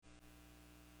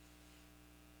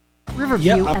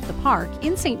Riverview at the Park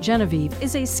in St. Genevieve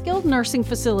is a skilled nursing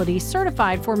facility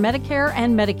certified for Medicare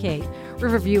and Medicaid.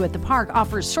 Riverview at the Park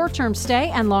offers short-term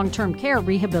stay and long-term care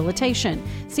rehabilitation.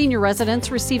 Senior residents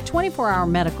receive 24-hour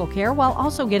medical care while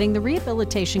also getting the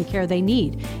rehabilitation care they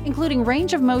need, including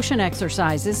range of motion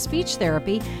exercises, speech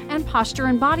therapy, and posture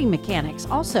and body mechanics,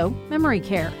 also memory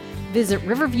care. Visit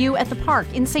Riverview at the Park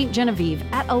in St. Genevieve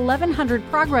at 1100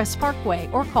 Progress Parkway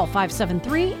or call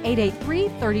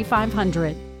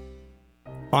 573-883-3500.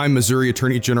 I'm Missouri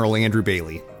Attorney General Andrew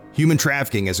Bailey. Human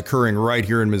trafficking is occurring right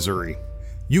here in Missouri.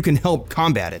 You can help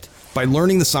combat it by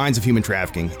learning the signs of human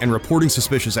trafficking and reporting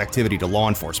suspicious activity to law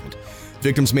enforcement.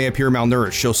 Victims may appear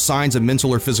malnourished, show signs of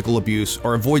mental or physical abuse,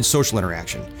 or avoid social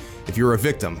interaction. If you're a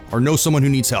victim or know someone who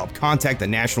needs help, contact the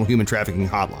National Human Trafficking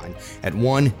Hotline at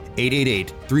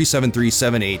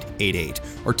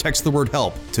 1-888-373-7888 or text the word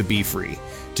HELP to Be Free.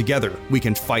 Together, we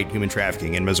can fight human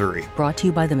trafficking in Missouri. Brought to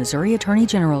you by the Missouri Attorney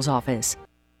General's Office.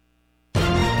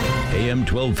 AM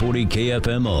 1240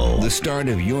 KFMO. The start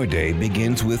of your day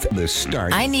begins with The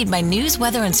Start. I need my news,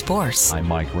 weather, and sports. I'm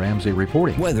Mike Ramsey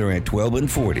reporting. Weather at 12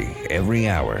 and 40 every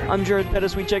hour. I'm Jared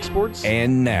Pettis. We check sports.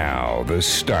 And now, The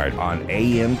Start on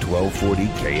AM 1240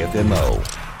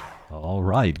 KFMO. All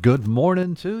right. Good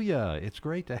morning to you. It's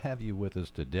great to have you with us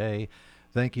today.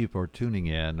 Thank you for tuning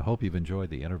in. Hope you've enjoyed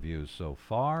the interviews so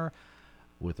far.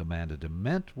 With Amanda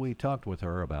Dement, we talked with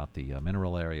her about the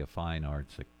Mineral Area Fine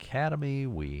Arts Academy.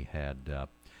 We had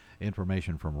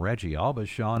information from Reggie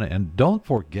Aubuchon, and don't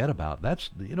forget about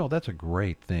that's a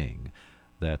great thing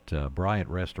that Bryant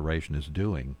Restoration is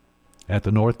doing at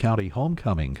the North County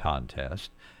Homecoming Contest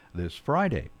this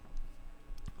Friday.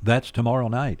 That's tomorrow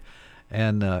night,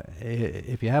 and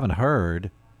if you haven't heard,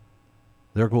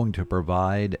 they're going to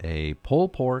provide a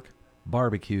pulled pork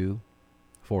barbecue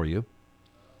for you.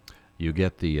 You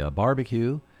get the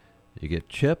barbecue, you get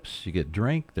chips, you get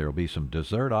drink. There will be some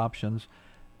dessert options.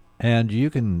 And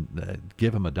you can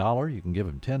give them $1, you can give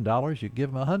them $10, you can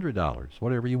give them $100,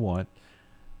 whatever you want,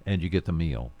 and you get the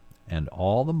meal. And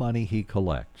all the money he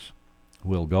collects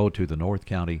will go to the North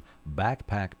County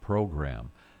Backpack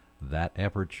Program, that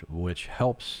effort which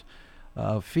helps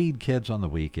feed kids on the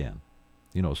weekend.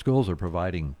 You know, schools are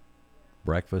providing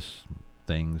breakfast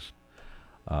things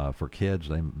for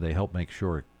kids. They help make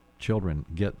sure children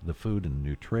get the food and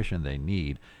nutrition they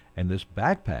need, and this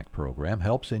backpack program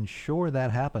helps ensure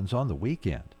that happens on the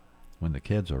weekend when the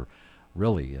kids are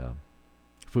really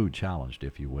food challenged,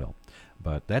 if you will.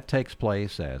 But that takes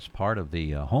place as part of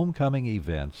the homecoming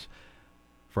events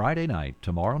Friday night,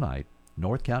 tomorrow night,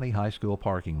 North County High School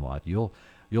parking lot. You'll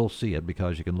see it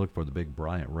because you can look for the big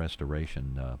Bryant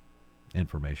Restoration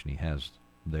information he has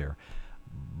there.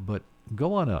 But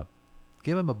go on up.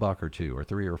 Give him $1 or $2 or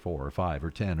 $3 or $4 or $5 or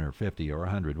 $10 or $50 or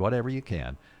 $100, whatever you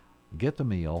can. Get the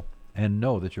meal and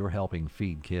know that you're helping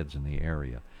feed kids in the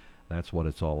area. That's what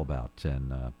it's all about.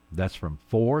 And that's from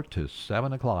 4 to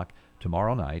 7 o'clock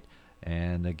tomorrow night.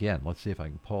 And again, let's see if I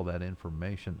can pull that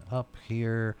information up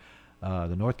here.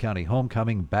 The North County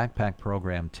Homecoming Backpack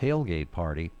Program Tailgate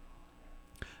Party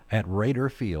at Raider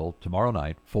Field tomorrow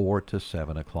night, 4 to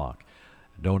 7 o'clock.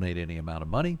 Donate any amount of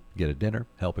money, get a dinner,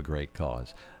 help a great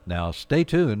cause. Now, stay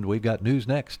tuned. We've got news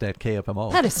next at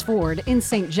KFMO. Pettis Ford in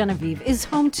St. Genevieve is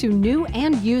home to new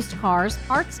and used cars,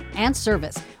 parts, and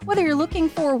service. Whether you're looking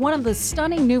for one of the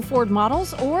stunning new Ford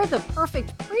models or the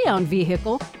perfect pre-owned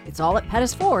vehicle, it's all at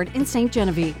Pettis Ford in St.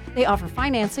 Genevieve. They offer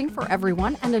financing for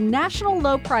everyone and a national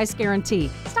low price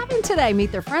guarantee. Stop in today,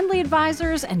 meet their friendly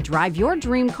advisors, and drive your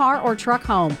dream car or truck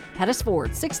home. Pettis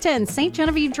Ford, 610 St.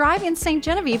 Genevieve Drive in St.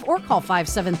 Genevieve, or call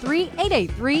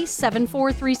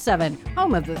 573-883-7437.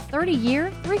 Home of the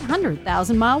 30-year,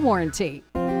 300,000-mile warranty.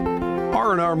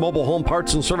 R&R Mobile Home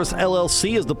Parts and Service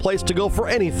LLC is the place to go for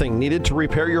anything needed to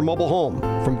repair your mobile home.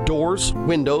 From doors,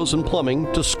 windows, and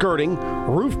plumbing to skirting,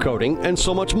 roof coating, and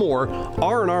so much more,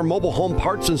 R&R Mobile Home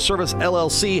Parts and Service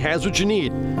LLC has what you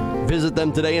need. Visit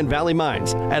them today in Valley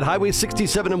Mines at Highway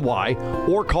 67 and Y,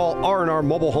 or call R&R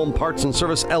Mobile Home Parts and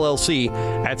Service LLC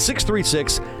at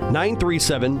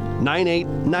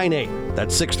 636-937-9898.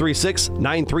 That's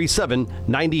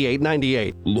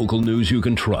 636-937-9898. Local news you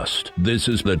can trust. This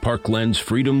is the Parkland's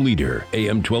Freedom Leader,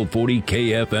 AM 1240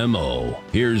 KFMO.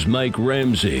 Here's Mike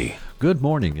Ramsey. Good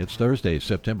morning. It's Thursday,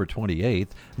 September 28th,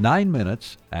 9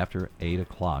 minutes after 8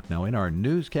 o'clock. Now, in our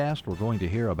newscast, we're going to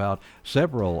hear about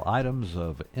several items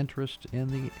of interest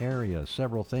in the area.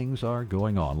 Several things are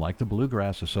going on, like the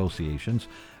Bluegrass Association's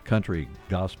Country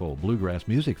Gospel Bluegrass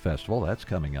Music Festival. That's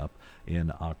coming up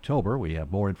in October. We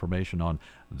have more information on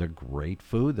the great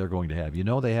food they're going to have. You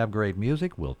know they have great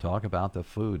music. We'll talk about the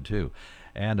food, too.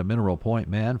 And a Mineral Point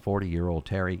man, 40-year-old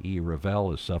Terry E.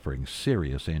 Revelle, is suffering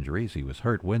serious injuries. He was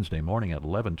hurt Wednesday morning at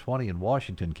 11:20 in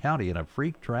Washington County in a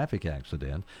freak traffic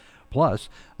accident. Plus,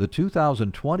 the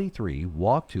 2023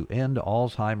 Walk to End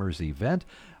Alzheimer's event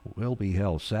will be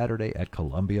held Saturday at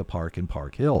Columbia Park in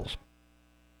Park Hills.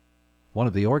 One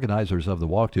of the organizers of the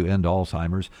Walk to End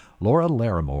Alzheimer's, Laura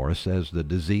Larimore, says the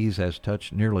disease has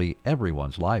touched nearly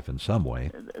everyone's life in some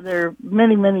way. There are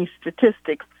many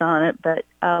statistics on it, but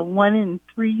 1 in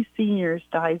 3 seniors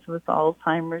dies with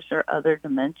Alzheimer's or other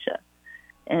dementia.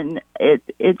 And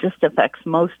it just affects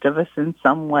most of us in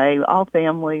some way. All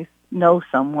families know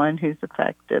someone who's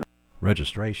affected.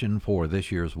 Registration for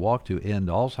this year's Walk to End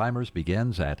Alzheimer's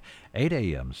begins at 8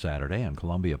 a.m. Saturday in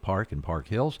Columbia Park in Park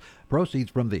Hills. Proceeds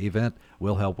from the event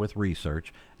will help with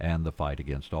research and the fight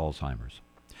against Alzheimer's.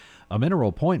 A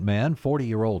Mineral Point man,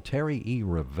 40-year-old Terry E.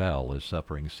 Revelle, is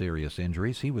suffering serious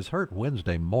injuries. He was hurt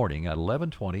Wednesday morning at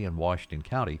 11:20 in Washington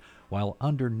County while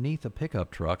underneath a pickup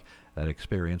truck that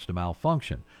experienced a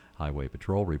malfunction. Highway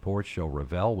Patrol reports show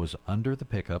Revelle was under the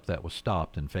pickup that was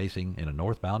stopped and facing in a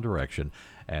northbound direction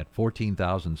at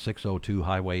 14,602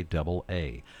 Highway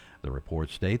AA. The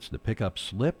report states the pickup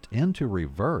slipped into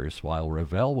reverse while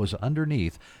Revelle was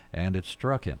underneath and it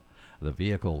struck him. The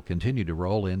vehicle continued to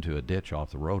roll into a ditch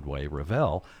off the roadway.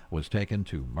 Revelle was taken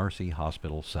to Mercy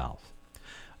Hospital South.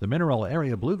 The Mineral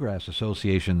Area Bluegrass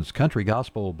Association's Country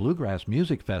Gospel Bluegrass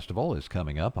Music Festival is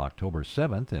coming up October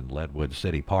 7th in Leadwood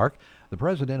City Park. The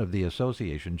president of the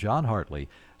association, John Hartley,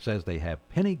 says they have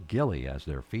Penny Gilly as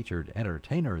their featured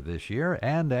entertainer this year,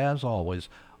 and as always,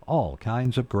 all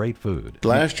kinds of great food.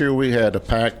 Last year we had a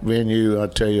packed venue. I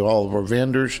tell you, all of our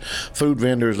vendors, food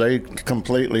vendors, they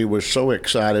completely were so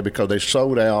excited because they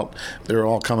sold out. They're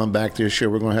all coming back this year.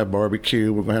 We're going to have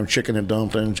barbecue. We're going to have chicken and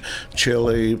dumplings,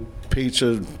 chili,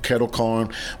 pizza, kettle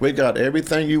corn. We got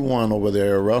everything you want over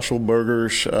there. Russell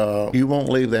Burgers. You won't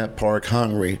leave that park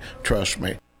hungry, trust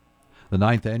me. The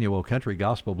 9th Annual Country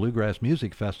Gospel Bluegrass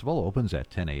Music Festival opens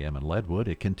at 10 a.m. in Leadwood.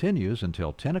 It continues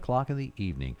until 10 o'clock in the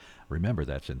evening. Remember,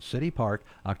 that's in City Park,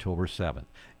 October 7th.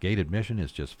 Gate admission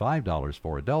is just $5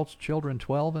 for adults. Children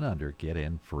 12 and under get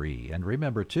in free. And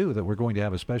remember, too, that we're going to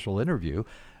have a special interview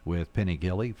with Penny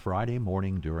Gilly Friday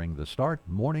morning during the Start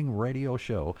Morning Radio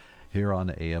Show here on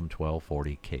AM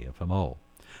 1240 KFMO.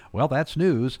 Well, that's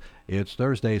news. It's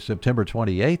Thursday, September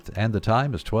 28th, and the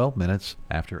time is 12 minutes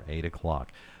after 8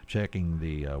 o'clock. Checking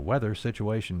the weather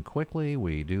situation quickly,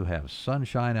 we do have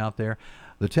sunshine out there.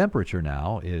 The temperature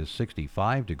now is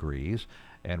 65 degrees,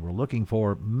 and we're looking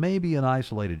for maybe an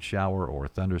isolated shower or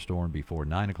thunderstorm before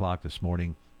 9 o'clock this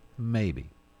morning. Maybe.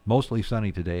 Mostly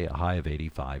sunny today, a high of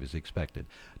 85 is expected.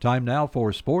 Time now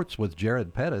for sports with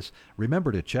Jared Pettis.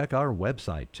 Remember to check our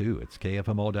website, too. It's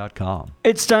KFMO.com.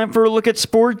 It's time for a look at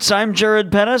sports. I'm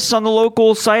Jared Pettis on the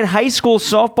local site, high school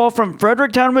softball from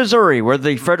Fredericktown, Missouri, where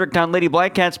the Fredericktown Lady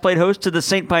Blackcats played host to the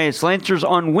St. Pius Lancers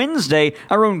on Wednesday.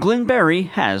 Our own Glenn Berry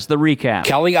has the recap.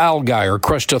 Callie Allgaier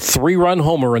crushed a 3-run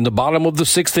homer in the bottom of the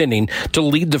 6th inning to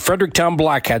lead the Fredericktown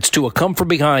Blackcats to a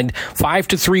come-from-behind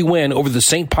 5-3 win over the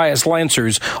St. Pius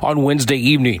Lancers on Wednesday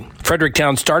evening.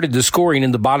 Fredericktown started the scoring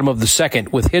in the bottom of the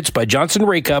 2nd with hits by Johnson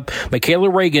Rakup, Michaela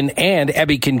Reagan, and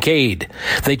Abby Kincaid.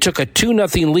 They took a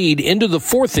 2-0 lead into the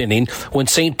 4th inning when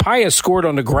St. Pius scored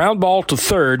on a ground ball to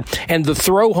 3rd and the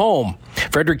throw home.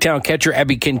 Fredericktown catcher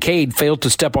Abby Kincaid failed to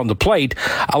step on the plate,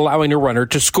 allowing a runner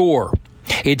to score.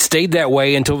 It stayed that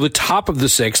way until the top of the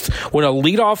 6th when a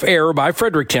leadoff error by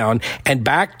Fredericktown and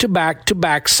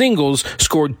back-to-back-to-back singles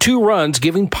scored 2 runs,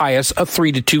 giving Pius a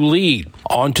 3-2 lead.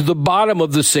 On to the bottom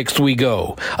of the 6th we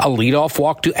go. A leadoff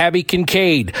walk to Abby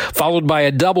Kincaid, followed by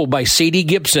a double by Sadie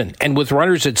Gibson. And with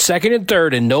runners at 2nd and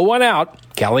 3rd and no one out,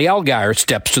 Callie Allgaier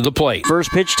steps to the plate.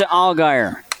 First pitch to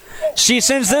Allgaier. She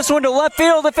sends this one to left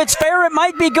field. If it's fair, it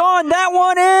might be gone. That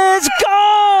one is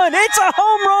gone. It's a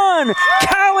home run.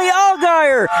 Callie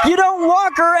Allgaier. You don't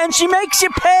walk her, and she makes you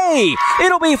pay.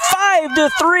 It'll be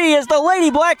 5-3 as the Lady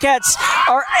Blackcats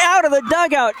are out of the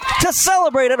dugout to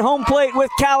celebrate at home plate with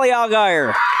Callie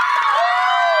Allgaier.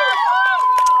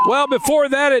 Well, before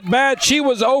that at bat, she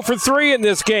was 0 for 3 in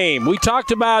this game. We talked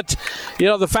about,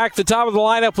 the fact the top of the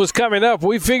lineup was coming up.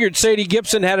 We figured Sadie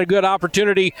Gibson had a good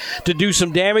opportunity to do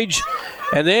some damage.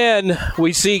 And then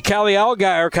we see Callie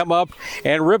Allgaier come up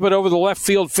and rip it over the left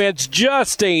field fence,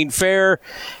 just staying fair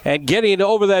and getting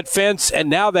over that fence. And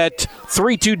now that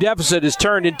 3-2 deficit is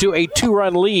turned into a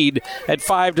 2-run lead at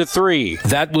 5-3.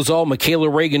 That was all Michaela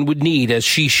Reagan would need as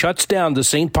she shuts down the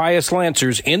St. Pius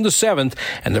Lancers in the 7th,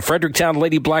 and the Fredericktown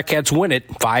Lady Blackcats win it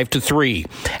 5-3.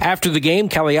 After the game,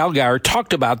 Callie Allgaier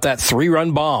talked about that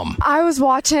 3-run bomb. I was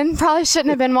watching, probably shouldn't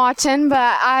have been watching, but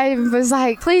I was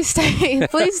like, please stay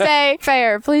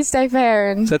fair, please stay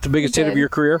fair. And is that the biggest hit of your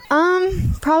career?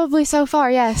 Probably so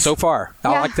far, yes. So far.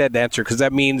 I like that answer because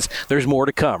that means there's more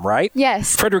to come, right?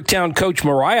 Yes. Fredericktown coach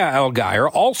Mariah Allgaier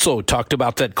also talked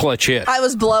about that clutch hit. I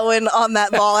was blowing on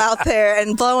that ball out there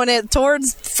and blowing it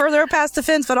towards further past the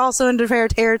fence, but also into fair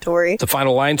territory. The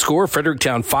final line score,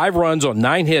 Fredericktown 5 runs on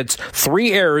 9 hits,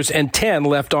 3 errors, and 10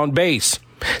 left on base.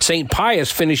 St.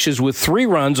 Pius finishes with 3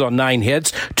 runs on 9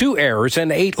 hits, 2 errors,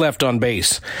 and 8 left on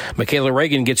base. Michaela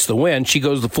Reagan gets the win. She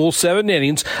goes the full 7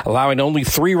 innings, allowing only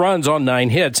 3 runs on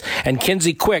 9 hits, and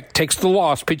Kenzie Quick takes the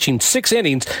loss, pitching 6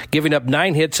 innings, giving up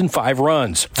 9 hits and 5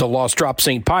 runs. The loss drops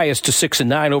St. Pius to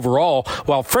 6-9 overall,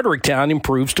 while Fredericktown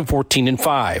improves to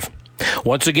 14-5.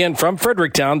 Once again, from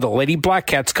Fredericktown, the Lady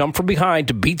Blackcats come from behind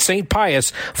to beat St.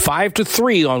 Pius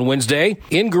 5-3 on Wednesday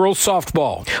in girls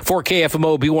softball. For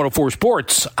KFMO B104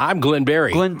 Sports, I'm Glenn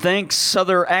Berry. Glenn, thanks.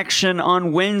 Other action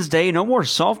on Wednesday. No more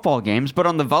softball games, but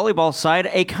on the volleyball side,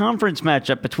 a conference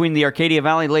matchup between the Arcadia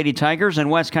Valley Lady Tigers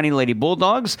and West County Lady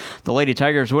Bulldogs. The Lady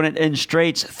Tigers win it in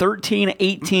straights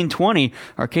 13-18-20.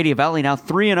 Arcadia Valley now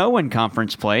 3-0 in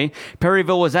conference play.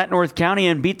 Perryville was at North County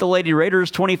and beat the Lady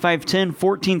Raiders 25-10,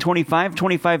 14-25.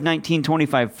 25-19,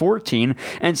 25-14,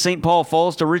 and St. Paul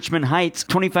falls to Richmond Heights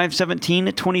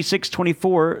 25-17,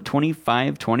 26-24,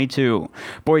 25-22.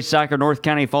 Boys soccer, North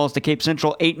County falls to Cape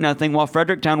Central 8-0, while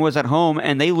Fredericktown was at home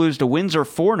and they lose to Windsor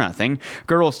 4-0.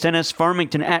 Girls tennis,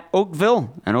 Farmington at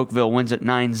Oakville, and Oakville wins at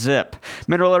 9-0.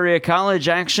 Mineral Area College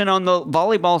action on the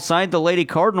volleyball side. The Lady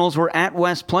Cardinals were at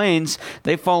West Plains.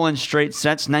 They fall in straight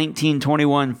sets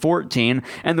 19-21-14,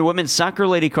 and the women's soccer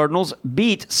Lady Cardinals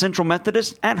beat Central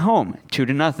Methodist at home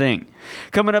 2-0.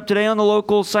 Coming up today on the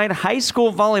local side, high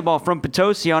school volleyball from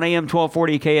Potosi on AM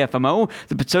 1240 KFMO.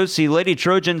 The Potosi Lady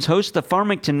Trojans host the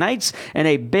Farmington Knights in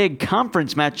a big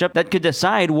conference matchup that could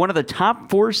decide one of the top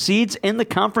 4 seeds in the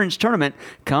conference tournament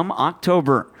come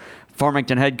October.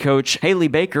 Farmington head coach Haley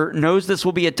Baker knows this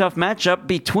will be a tough matchup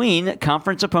between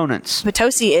conference opponents.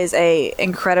 Potosi is a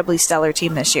incredibly stellar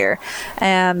team this year.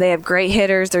 They have great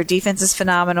hitters. Their defense is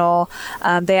phenomenal.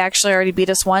 They actually already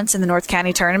beat us once in the North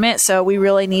County tournament, so we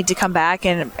really need to come back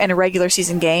in a regular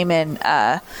season game and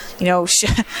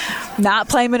not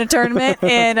play them in a tournament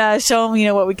and show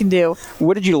them what we can do.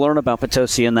 What did you learn about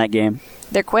Potosi in that game?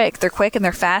 They're quick and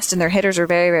they're fast, and their hitters are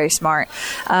very, very smart.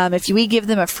 If we give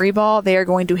them a free ball, they are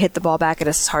going to hit the ball back at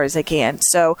us as hard as they can.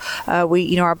 So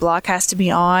our block has to be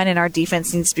on, and our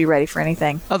defense needs to be ready for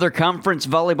anything. Other conference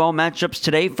volleyball matchups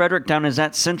today. Fredericktown is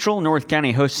at Central. North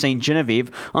County hosts St.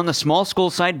 Genevieve. On the small school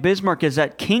side, Bismarck is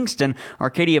at Kingston.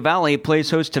 Arcadia Valley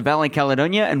plays host to Valley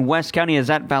Caledonia, and West County is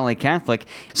at Valley Catholic.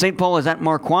 St. Paul is at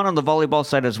Marquand on the volleyball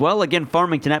side as well. Again,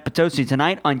 Farmington at Potosi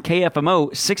tonight on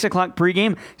KFMO. 6 o'clock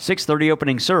pregame, 6:30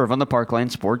 opening serve on the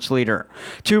Parkland Sports Leader.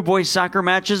 2 boys soccer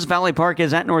matches. Valley Park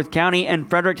is at North County and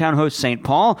Fredericktown hosts St.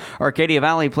 Paul. Arcadia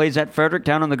Valley plays at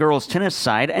Fredericktown on the girls tennis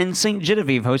side, and St.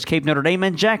 Genevieve hosts Cape Notre Dame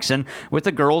and Jackson with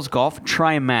the girls golf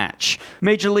tri-match.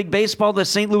 Major League Baseball, the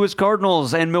St. Louis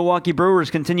Cardinals and Milwaukee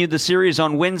Brewers continued the series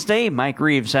on Wednesday. Mike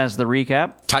Reeves has the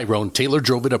recap. Tyrone Taylor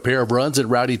drove in a pair of runs and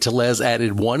Rowdy Tellez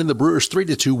added 1 in the Brewers'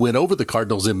 3-2 win over the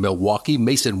Cardinals in Milwaukee.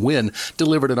 Mason Wynn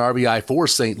delivered an RBI for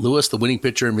St. Louis. The winning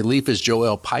pitcher in relief is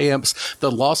Joel Piamps.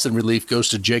 The loss in relief goes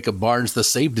to Jacob Barnes. The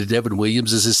save to Devin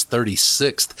Williams is his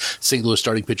 36th. St. Louis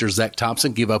starting pitcher Zach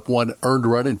Thompson gave up 1 earned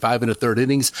run in 5 1/3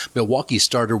 innings. Milwaukee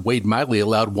starter Wade Miley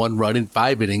allowed 1 run in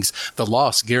 5 innings. The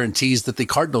loss guarantees that the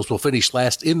Cardinals will finish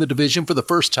last in the division for the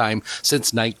first time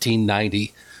since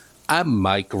 1990. I'm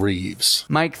Mike Reeves.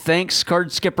 Mike, thanks.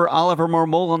 Card skipper Oliver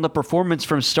Marmol on the performance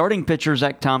from starting pitcher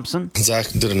Zach Thompson. Zach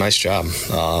did a nice job.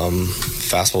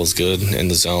 Fastball was good in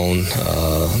the zone.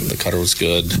 The cutter was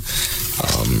good.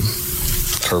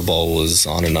 Curveball was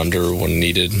on and under when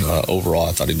needed. Overall,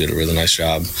 I thought he did a really nice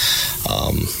job.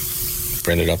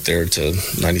 Bring it up there to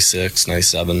 96,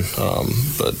 97.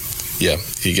 But, yeah,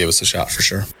 he gave us a shot for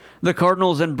sure. The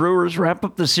Cardinals and Brewers wrap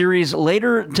up the series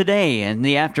later today in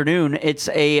the afternoon. It's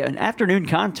an afternoon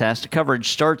contest. Coverage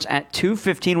starts at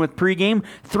 2:15 with pregame,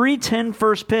 3:10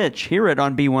 first pitch. Hear it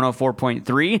on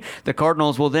B104.3. The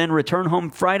Cardinals will then return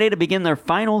home Friday to begin their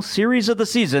final series of the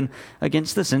season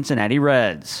against the Cincinnati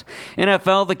Reds.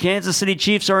 NFL, the Kansas City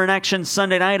Chiefs are in action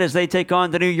Sunday night as they take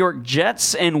on the New York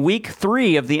Jets in Week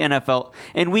 4 of the NFL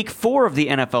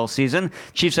season.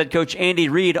 Chiefs head coach Andy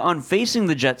Reid on facing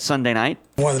the Jets Sunday night.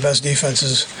 One of the best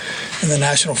defenses in the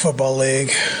National Football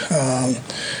League,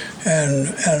 and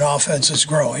an offense that's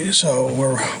growing. So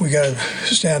we got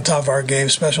to stay on top of our game.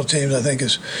 Special teams, I think,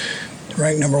 is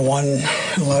ranked number 1 in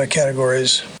a lot of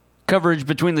categories. Coverage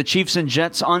between the Chiefs and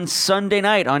Jets on Sunday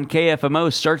night on KFMO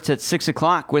starts at 6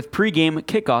 o'clock with pregame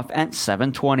kickoff at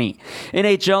 7:20.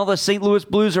 NHL, the St. Louis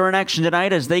Blues are in action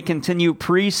tonight as they continue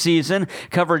preseason.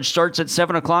 Coverage starts at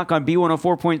 7 o'clock on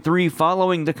B104.3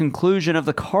 following the conclusion of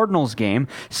the Cardinals game.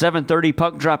 7:30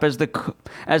 puck drop as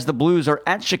the Blues are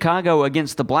at Chicago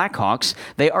against the Blackhawks.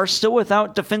 They are still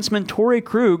without defenseman Torrey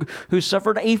Krug, who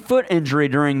suffered a foot injury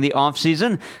during the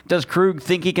offseason. Does Krug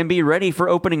think he can be ready for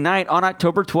opening night on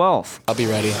October 12th? I'll be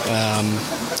ready.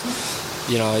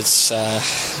 It's a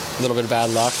little bit of bad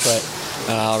luck, but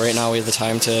right now we have the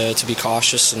time to be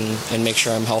cautious and make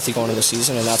sure I'm healthy going into the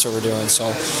season, and that's what we're doing.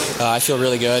 So I feel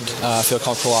really good. I feel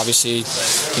comfortable, obviously,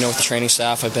 with the training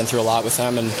staff. I've been through a lot with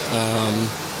them, and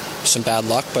some bad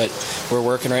luck, but we're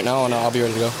working right now, and I'll be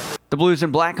ready to go. The Blues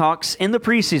and Blackhawks in the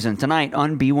preseason tonight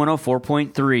on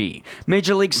B104.3.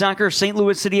 Major League Soccer, St.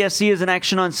 Louis City SC is in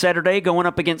action on Saturday, going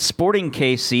up against Sporting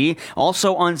KC.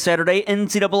 Also on Saturday,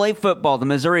 NCAA football, the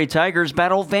Missouri Tigers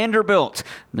battle Vanderbilt.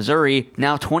 Missouri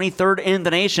now 23rd in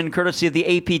the nation, courtesy of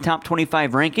the AP Top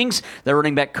 25 rankings. Their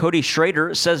running back Cody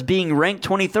Schrader says being ranked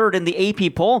 23rd in the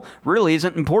AP poll really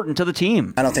isn't important to the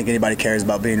team. I don't think anybody cares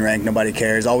about being ranked. Nobody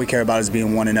cares. All we care about is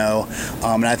being 1-0.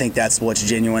 And I think that's what's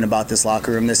genuine about this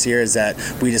locker room this year, is that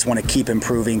we just want to keep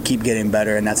improving, keep getting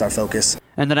better, and that's our focus.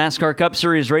 And the NASCAR Cup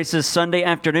Series races Sunday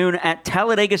afternoon at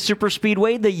Talladega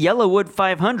Superspeedway, the Yellowwood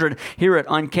 500. Hear it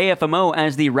on KFMO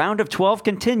as the round of 12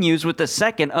 continues with the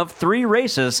second of 3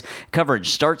 races. Coverage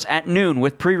starts at noon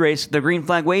with pre-race the Green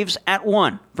Flag Waves at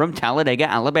 1 from Talladega,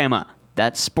 Alabama.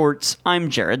 That's sports. I'm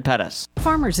Jared Pettis.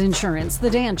 Farmers Insurance, the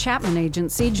Dan Chapman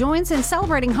Agency, joins in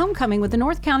celebrating homecoming with the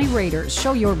North County Raiders.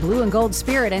 Show your blue and gold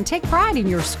spirit and take pride in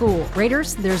your school.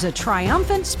 Raiders, there's a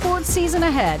triumphant sports season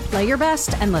ahead. Play your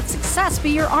best and let success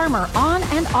be your armor on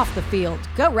and off the field.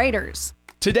 Go Raiders!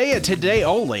 Today and today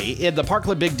only, in the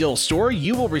Parkland Big Deal store,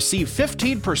 you will receive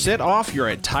 15% off your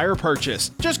entire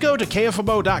purchase. Just go to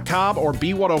KFMO.com or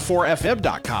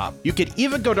B104FM.com. You can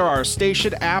even go to our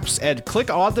station apps and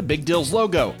click on the Big Deals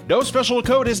logo. No special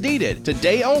code is needed.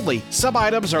 Today only. Some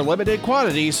items are limited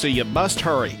quantity, so you must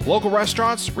hurry. Local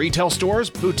restaurants, retail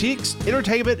stores, boutiques,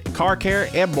 entertainment, car care,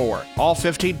 and more. All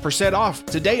 15% off.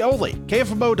 Today only.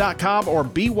 KFMO.com or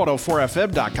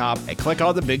B104FM.com and click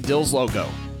on the Big Deals logo.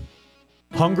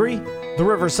 Hungry? The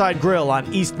Riverside Grill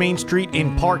on East Main Street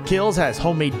in Park Hills has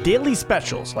homemade daily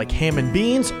specials like ham and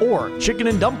beans or chicken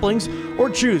and dumplings, or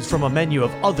choose from a menu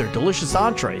of other delicious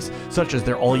entrees such as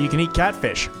their all-you-can-eat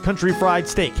catfish, country fried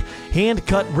steak,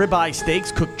 hand-cut ribeye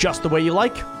steaks cooked just the way you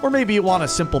like, or maybe you want a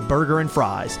simple burger and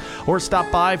fries. Or stop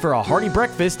by for a hearty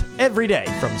breakfast every day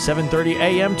from 7:30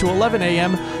 a.m. to 11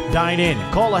 a.m. Dine in,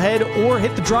 call ahead, or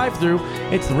hit the drive-thru.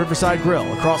 It's the Riverside Grill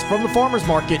across from the Farmers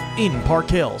Market in Park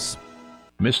Hills.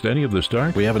 Missed any of the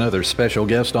start? We have another special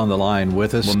guest on the line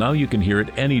with us. Well, now you can hear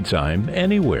it anytime,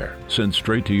 anywhere, sent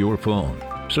straight to your phone.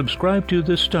 Subscribe to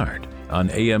The Start on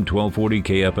AM 1240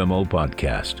 KFMO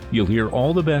podcast. You'll hear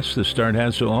all the best The Start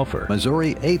has to offer.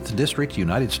 Missouri 8th District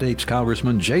United States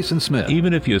Congressman Jason Smith.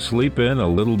 Even if you sleep in a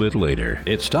little bit later.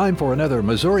 It's time for another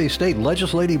Missouri State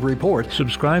Legislative Report.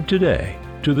 Subscribe today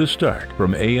to The Start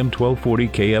from AM 1240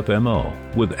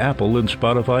 KFMO with Apple and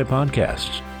Spotify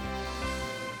podcasts.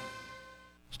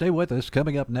 Stay with us.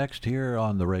 Coming up next here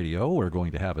on the radio, we're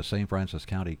going to have a St. Francis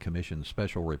County Commission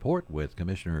special report with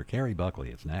Commissioner Carrie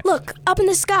Buckley. It's next. Look, up in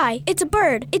the sky. It's a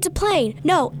bird. It's a plane.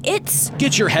 No, it's...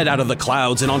 Get your head out of the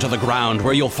clouds and onto the ground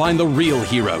where you'll find the real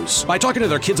heroes. By talking to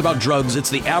their kids about drugs, it's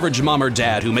the average mom or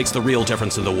dad who makes the real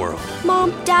difference in the world.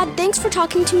 Mom, Dad, thanks for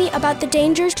talking to me about the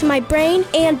dangers to my brain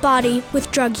and body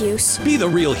with drug use. Be the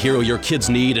real hero your kids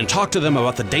need and talk to them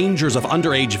about the dangers of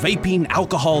underage vaping,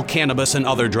 alcohol, cannabis, and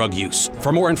other drug use.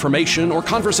 For more information or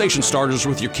conversation starters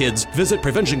with your kids, visit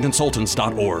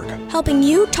preventionconsultants.org. Helping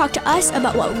you talk to us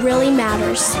about what really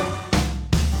matters.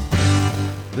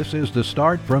 This is The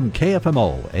Start from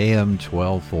KFMO, AM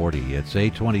 1240. It's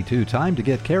 8:22. Time to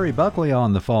get Carrie Buckley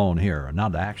on the phone here.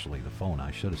 Not actually the phone.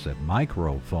 I should have said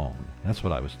microphone. That's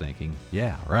what I was thinking.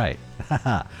 Yeah, right.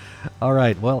 All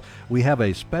right. Well, we have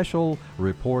a special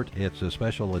report. It's a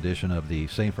special edition of the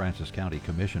St. Francis County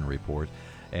Commission Report.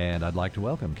 And I'd like to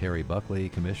welcome Kerry Buckley,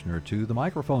 Commissioner, to the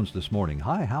microphones this morning.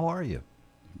 Hi, how are you?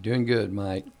 Doing good,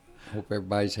 Mike. Hope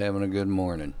everybody's having a good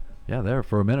morning. Yeah, there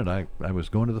for a minute I was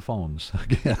going to the phones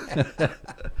again.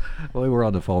 Well, we were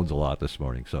on the phones a lot this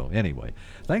morning. So anyway,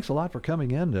 thanks a lot for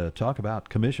coming in to talk about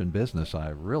commission business. I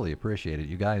really appreciate it.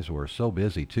 You guys were so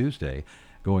busy Tuesday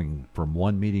going from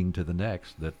one meeting to the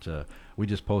next that we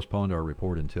just postponed our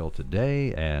report until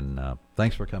today, and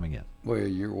thanks for coming in. Well,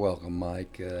 you're welcome,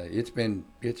 Mike. It's been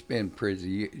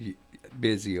pretty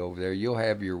busy over there. You'll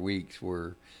have your weeks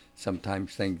where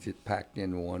sometimes things get packed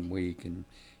into 1 week, and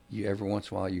every once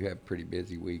in a while you have a pretty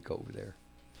busy week over there.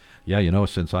 Yeah,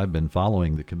 since I've been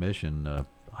following the commission,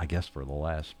 I guess for the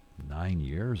last 9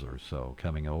 years or so,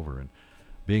 coming over and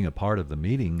being a part of the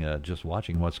meeting, just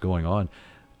watching what's going on,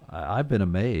 I've been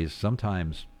amazed.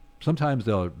 Sometimes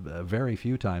they'll, very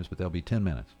few times, but they'll be 10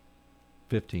 minutes,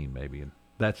 15 maybe, and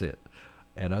that's it.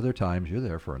 And other times you're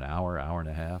there for an hour, hour and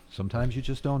a half. Sometimes you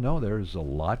just don't know. There's a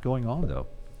lot going on, though.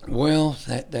 Well,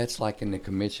 that's like in the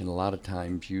commission. A lot of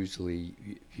times, usually,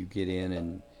 you get in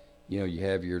and, you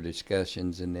have your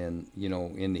discussions, and then,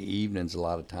 in the evenings, a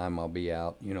lot of time I'll be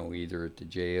out, either at the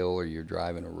jail or you're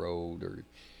driving a road or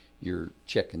you're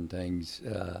checking things.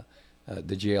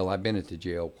 The jail, I've been at the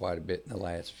jail quite a bit in the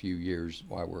last few years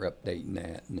while we're updating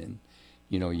that. And then,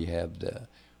 you have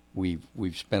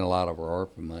we've spent a lot of our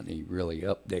ARPA money really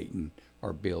updating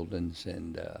our buildings,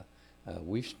 and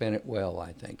we've spent it well,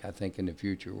 I think. I think in the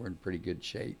future we're in pretty good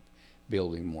shape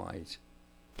building-wise.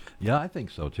 Yeah, I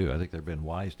think so, too. I think there have been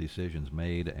wise decisions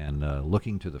made, and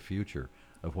looking to the future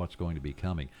of what's going to be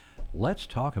coming. Let's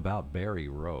talk about Berry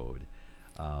Road.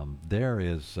 There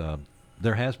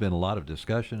has been a lot of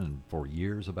discussion for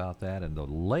years about that, and the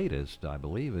latest, I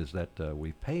believe, is that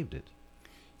we've paved it.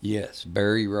 Yes,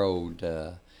 Berry Road.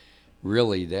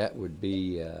 Really, that would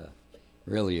be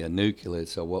really a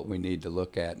nucleus of what we need to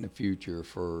look at in the future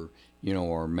for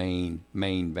our main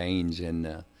veins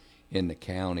in the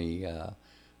county.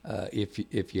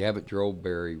 If you haven't drove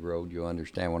Berry Road, you'll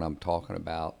understand what I'm talking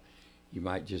about. You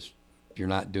might just, if you're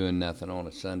not doing nothing on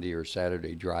a Sunday or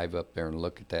Saturday, drive up there and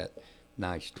look at that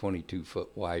nice 22-foot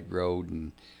wide road,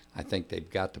 and I think they've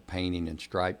got the painting and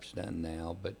stripes done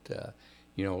now. But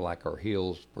like our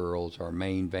Hillsboroughs, our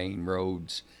main vein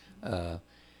roads,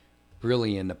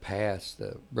 really in the past,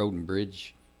 the Road and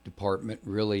Bridge Department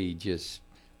really just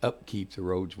upkeep the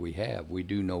roads we have. We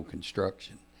do no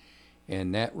construction.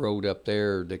 And that road up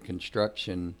there, the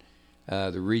construction,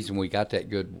 the reason we got that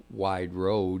good wide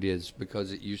road is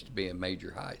because it used to be a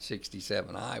major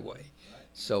 67 highway.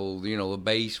 So, the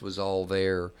base was all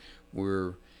there.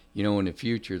 We're, in the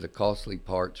future, the costly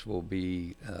parts will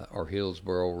be our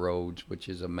Hillsborough roads, which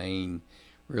is a main,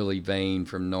 really vein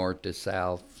from north to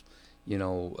south,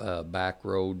 back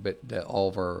road. But all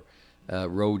of our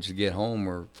roads to get home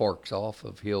are forks off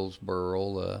of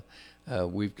Hillsborough.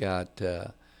 We've got,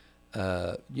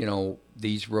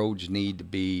 these roads need to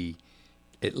be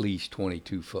at least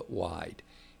 22 foot wide.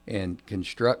 And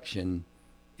construction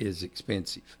is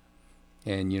expensive.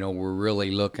 And, we're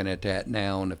really looking at that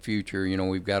now in the future.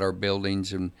 We've got our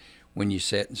buildings, and when you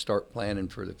sit and start planning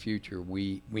for the future,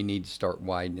 we need to start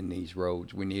widening these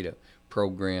roads. We need a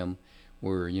program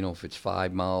where, if it's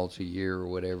 5 miles a year or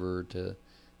whatever, to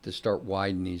start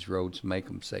widening these roads, make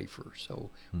them safer.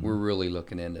 So we're really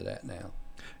looking into that now.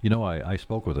 I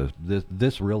spoke with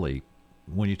this really,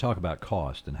 when you talk about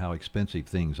cost and how expensive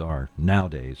things are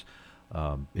nowadays,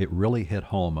 it really hit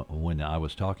home when I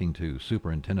was talking to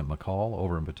Superintendent McCall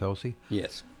over in Potosi.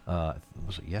 Yes.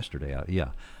 Was it yesterday? Yeah.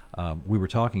 We were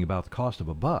talking about the cost of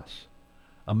a bus.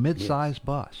 A mid-size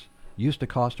bus used to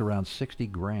cost around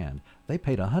 $60,000. They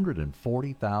paid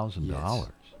 $140,000.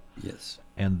 Yes.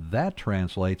 And that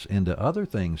translates into other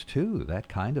things too. That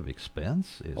kind of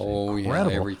expense is incredible. Yeah,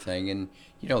 everything. And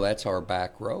that's our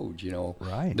back road,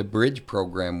 Right. The bridge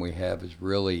program we have is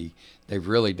they've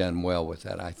really done well with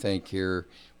that. I think here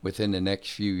within the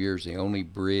next few years, the only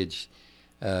bridge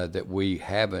that we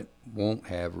won't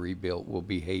have rebuilt will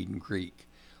be Hayden Creek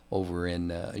over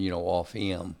in, off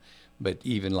M. But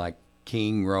even like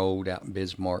King Road out in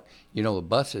Bismarck, the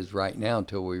buses right now,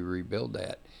 until we rebuild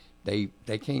that, they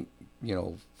can't,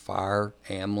 fire,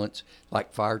 ambulance,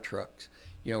 like fire trucks.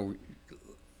 You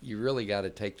really got to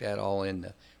take that all in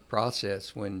the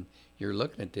process when you're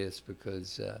looking at this,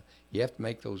 because you have to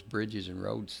make those bridges and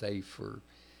roads safe for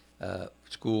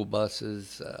school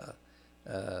buses,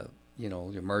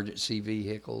 emergency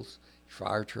vehicles,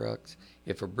 fire trucks.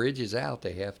 If a bridge is out,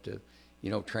 they have to,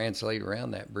 translate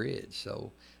around that bridge.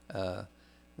 So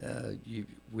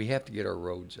we have to get our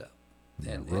roads up,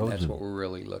 and that's what we're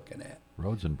really looking at.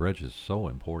 Roads and bridges so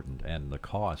important, and the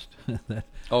cost.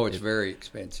 It's very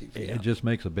expensive. Yeah. It just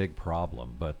makes a big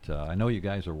problem. But I know you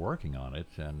guys are working on it.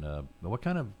 And what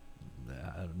kind of,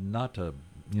 not to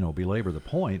belabor the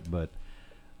point, but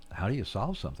how do you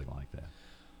solve something like that?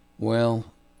 Well,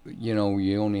 you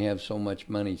only have so much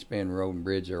money to spend road and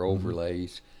bridge or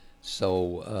overlays.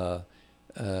 So,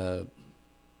 we're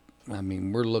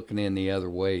looking in the other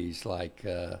ways, like,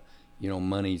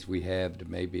 monies we have to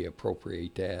maybe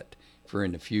appropriate that for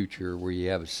in the future, where you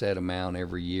have a set amount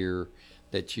every year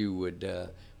that you would,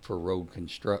 for road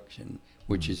construction,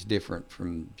 which is different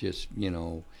from just,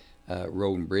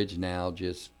 road and bridge now,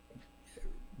 just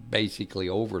basically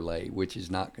overlay, which is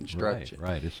not construction.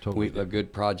 Right. It's totally a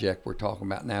good project we're talking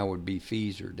about now would be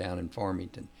Feeser down in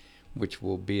Farmington, which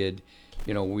will bid.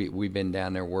 We've been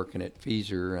down there working at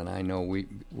Feeser, and I know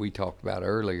we talked about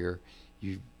earlier.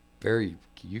 You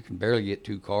can barely get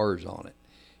 2 cars on it.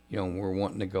 We're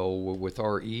wanting to go with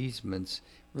our easements.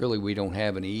 Really, we don't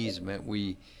have an easement.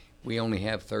 We only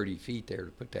have 30 feet there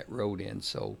to put that road in.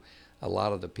 So, a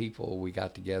lot of the people we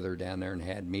got together down there and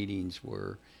had meetings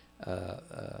were.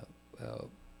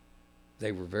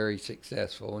 They were very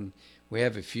successful, and we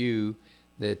have a few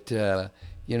that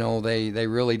they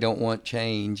really don't want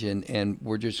change, and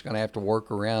we're just going to have to work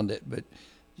around it. But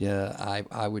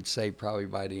I would say probably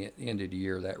by the end of the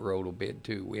year that road will bid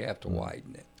too. We have to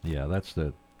widen it. Yeah, that's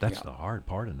the hard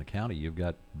part in the county. You've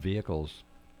got vehicles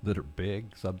that are big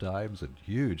sometimes and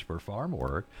huge for farm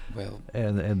work. Well,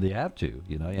 and you have to,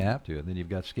 and then you've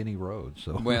got skinny roads.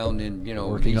 So and then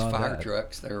these fire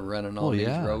trucks they're running on these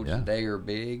roads today are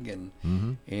big, and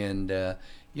the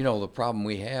problem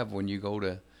we have when you go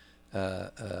to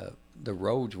the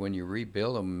roads, when you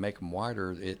rebuild them and make them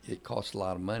wider, it costs a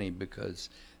lot of money, because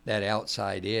that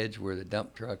outside edge where the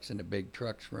dump trucks and the big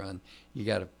trucks run, you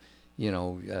got to.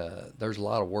 There's a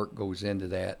lot of work goes into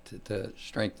that to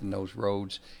strengthen those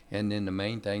roads, and then the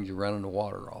main thing is running the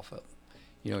water off of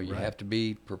them. You have to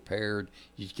be prepared.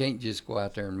 You can't just go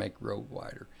out there and make the road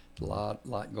wider. A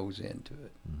lot goes into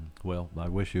it. Well, I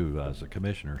wish you, as a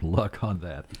commissioner, luck on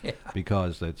that,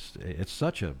 because it's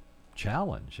such a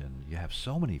challenge, and you have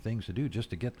so many things to do just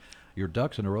to get your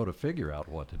ducks in a row to figure out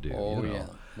what to do. Yeah.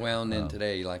 Well, and then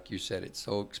today, like you said, it's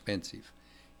so expensive,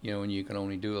 and you can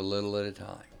only do a little at a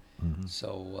time.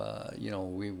 So,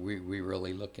 we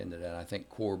really look into that. I think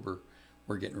Corber,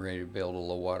 we're getting ready to build a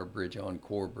low water bridge on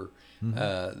Corber.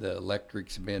 The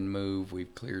electric's been moved.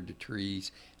 We've cleared the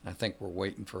trees. And I think we're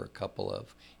waiting for a couple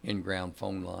of in-ground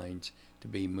phone lines to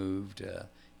be moved,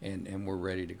 and we're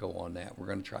ready to go on that. We're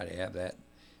going to try to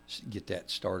get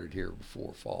that started here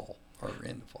before fall, or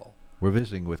in the fall. We're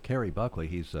visiting with Kerry Buckley.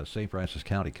 He's St. Francis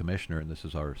County Commissioner, and this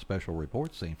is our special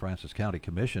report, St. Francis County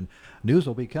Commission. News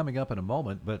will be coming up in a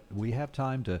moment, but we have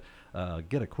time to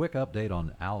get a quick update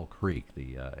on Owl Creek,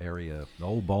 the area, the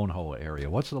old Bonehole area.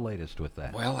 What's the latest with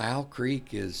that? Well, Owl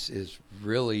Creek is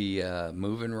really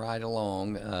moving right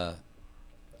along.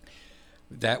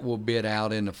 That will bid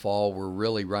out in the fall. We're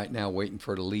really right now waiting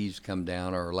for the leaves to come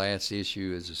down. Our last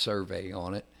issue is a survey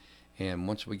on it. And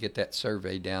once we get that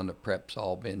survey down, the prep's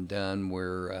all been done,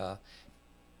 where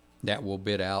that will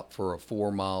bid out for a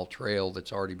 4-mile trail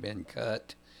that's already been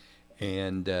cut.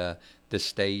 And the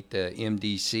state,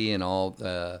 MDC and all,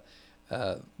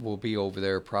 will be over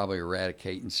there probably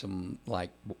eradicating some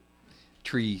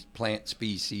plant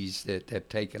species that have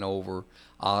taken over,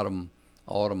 autumn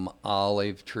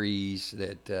olive trees,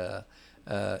 that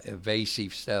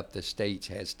invasive stuff. The state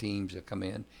has teams that come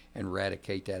in and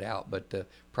eradicate that out. But the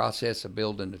process of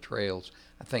building the trails,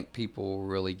 I think people will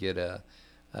really get a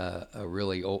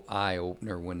really eye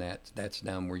opener when that's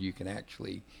done, where you can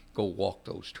actually go walk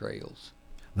those trails.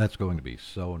 That's going to be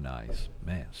so nice,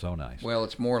 man, so nice. Well,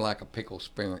 it's more like a Pickle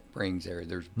Springs area.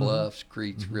 There's bluffs,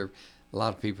 creeks, river. A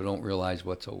lot of people don't realize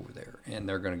what's over there, and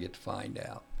they're going to get to find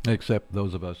out. Except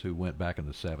those of us who went back in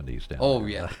the 70s down there. Oh,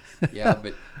 yeah. Yeah,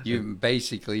 but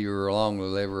you're along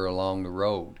the river, along the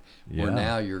road. Yeah. Where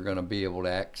now you're going to be able to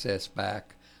access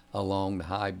back along the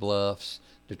high bluffs.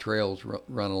 The trails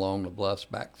run along the bluffs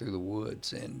back through the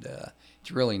woods, and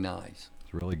it's really nice.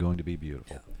 It's really going to be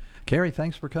beautiful. Yeah. Kerry,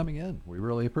 thanks for coming in. We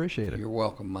really appreciate it. You're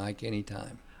welcome, Mike,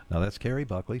 anytime. Now, that's Kerry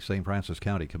Buckley, St. Francis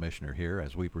County Commissioner, here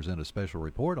as we present a special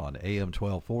report on AM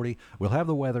 1240. We'll have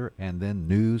the weather, and then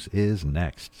news is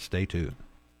next. Stay tuned.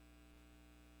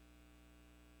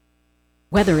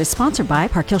 Weather is sponsored by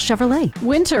Park Hill Chevrolet.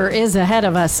 Winter is ahead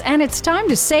of us, and it's time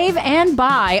to save and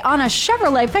buy on a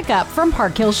Chevrolet pickup from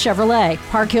Park Hill Chevrolet.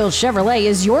 Park Hill Chevrolet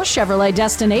is your Chevrolet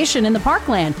destination in the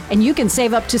Parkland, and you can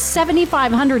save up to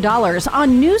 $7,500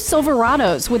 on new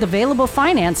Silverados with available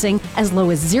financing as low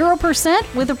as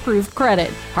 0% with approved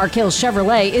credit. Park Hill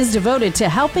Chevrolet is devoted to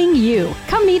helping you.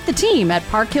 Come meet the team at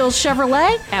Park Hill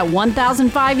Chevrolet at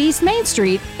 1005 East Main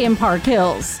Street in Park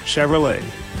Hills. Chevrolet,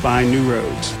 find new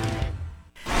roads.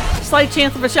 Slight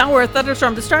chance of a shower or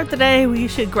thunderstorm to start the day. We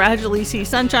should gradually see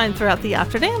sunshine throughout the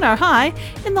afternoon. Our high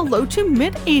in the low to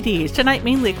mid 80s. Tonight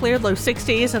mainly clear, low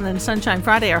 60s, and then sunshine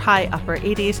Friday, our high upper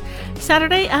 80s.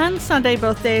 Saturday and Sunday,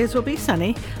 both days will be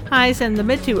sunny. Highs in the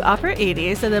mid to upper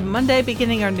 80s, and then Monday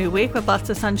beginning our new week with lots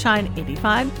of sunshine,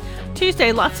 85.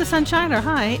 Tuesday, lots of sunshine, our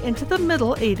high into the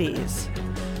middle 80s.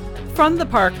 From the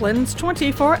Parkland's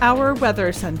 24-hour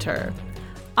weather center,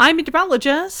 I'm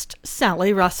meteorologist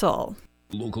Sally Russell.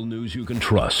 Local news you can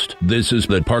trust. This is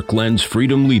the Parkland's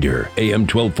Freedom Leader, AM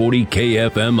 1240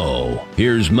 KFMO.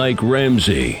 Here's Mike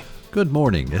Ramsey. Good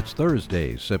morning. It's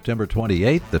Thursday, September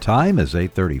 28th. The time is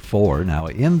 8:34. Now,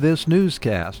 in this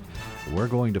newscast, we're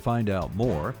going to find out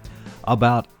more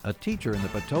about a teacher in the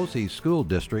Potosi School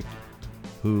District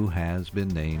who has been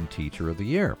named Teacher of the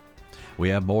Year. We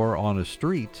have more on a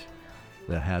street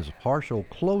that has partial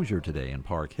closure today in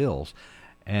Park Hills.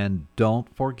 And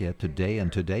don't forget, today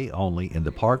and today only in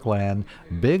the Parkland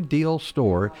Big Deal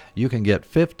Store, you can get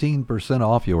 15%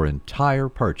 off your entire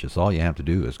purchase. All you have to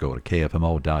do is go to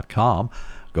KFMO.com,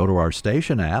 go to our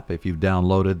station app if you've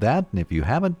downloaded that, and if you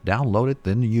haven't downloaded,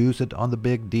 then use it on the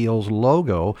Big Deals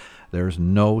logo. There's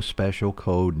no special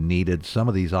code needed. Some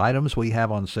of these items we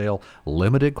have on sale,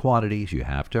 limited quantities. You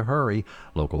have to hurry.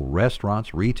 Local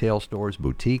restaurants, retail stores,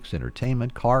 boutiques,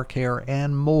 entertainment, car care,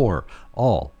 and more.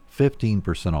 All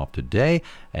 15% off today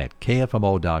at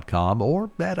KFMO.com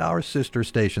or at our sister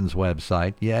station's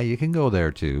website. Yeah, you can go there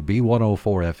too,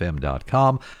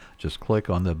 B104FM.com. Just click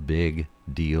on the Big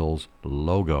Deals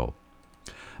logo.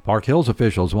 Park Hills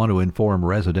officials want to inform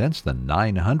residents the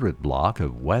 900 block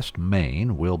of West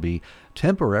Main will be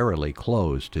temporarily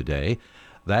closed today.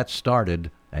 That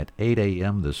started at 8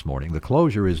 a.m. this morning. The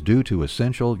closure is due to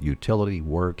essential utility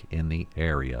work in the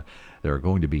area. There are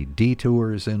going to be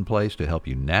detours in place to help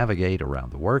you navigate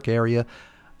around the work area.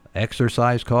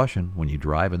 Exercise caution when you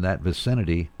drive in that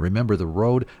vicinity. Remember, the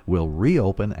road will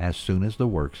reopen as soon as the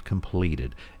work's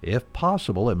completed. If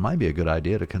possible, it might be a good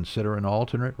idea to consider an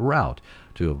alternate route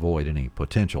to avoid any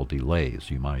potential delays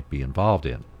you might be involved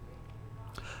in.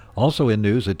 Also in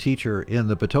news, a teacher in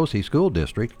the Potosi School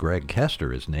District, Greg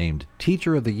Kester, is named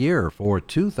Teacher of the Year for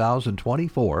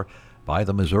 2024 by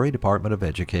the Missouri Department of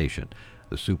Education.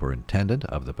 The superintendent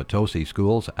of the Potosi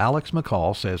schools, Alex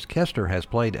McCall, says Kester has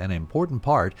played an important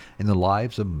part in the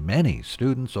lives of many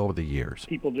students over the years.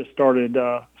 People just started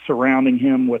surrounding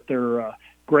him with their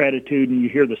gratitude, and you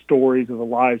hear the stories of the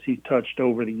lives he's touched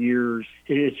over the years.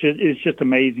 It's just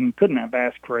amazing. Couldn't have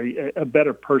asked for a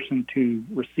better person to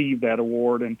receive that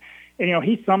award. And you know,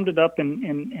 he summed it up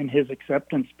in his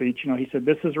acceptance speech. You know, he said,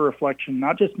 "This is a reflection,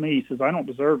 not just me." He says, "I don't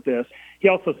deserve this." He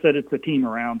also said it's the team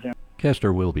around him.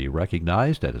 Kester will be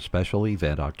recognized at a special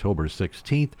event October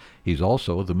 16th. He's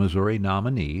also the Missouri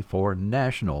nominee for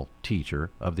National Teacher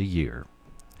of the Year.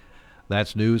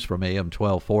 That's news from AM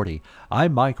 1240.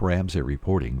 I'm Mike Ramsey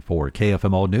reporting for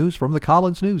KFMO News from the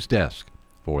Collins News Desk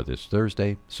for this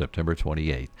Thursday, September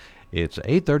 28th. It's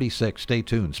 8:36. Stay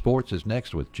tuned. Sports is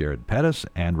next with Jared Pettis.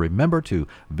 And remember to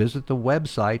visit the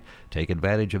website. Take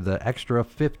advantage of the extra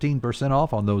 15%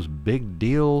 off on those big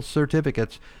deal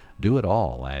certificates. Do it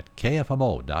all at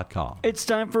KFMO.com. It's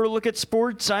time for a look at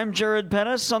sports. I'm Jared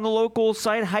Pettis on the local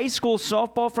site, high school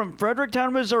softball from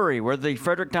Fredericktown, Missouri, where the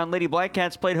Fredericktown Lady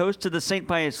Blackcats played host to the St.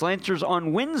 Pius Lancers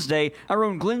on Wednesday. Our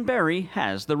own Glenn Berry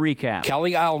has the recap.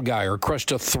 Callie Allgaier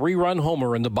crushed a 3-run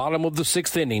homer in the bottom of the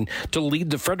 6th inning to lead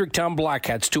the Fredericktown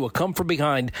Blackcats to a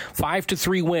come-from-behind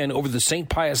 5-3 win over the St.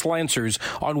 Pius Lancers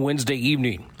on Wednesday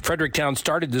evening. Fredericktown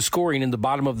started the scoring in the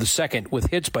bottom of the 2nd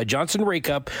with hits by Johnson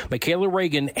Rakup, Michaela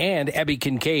Reagan, and Abby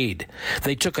Kincaid.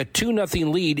 They took a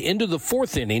 2-0 lead into the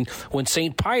 4th inning when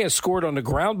St. Pius scored on a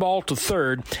ground ball to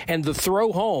third and the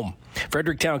throw home.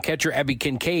 Fredericktown catcher Abby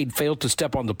Kincaid failed to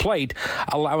step on the plate,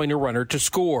 allowing a runner to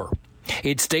score.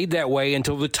 It stayed that way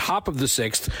until the top of the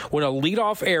 6th when a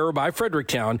leadoff error by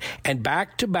Fredericktown and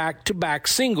back-to-back-to-back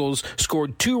singles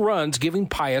scored 2 runs, giving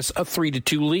Pius a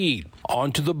 3-2 lead.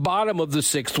 On to the bottom of the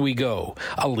 6th we go.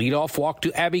 A leadoff walk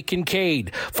to Abby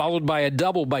Kincaid, followed by a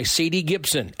double by Sadie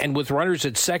Gibson. And with runners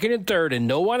at 2nd and 3rd and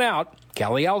no one out,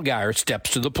 Callie Allgaier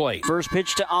steps to the plate. First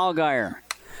pitch to Allgaier.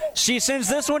 She sends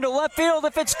this one to left field.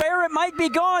 If it's fair, it might be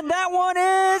gone. That one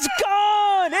is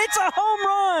gone. It's a home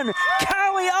run.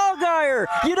 Kylie Allgaier.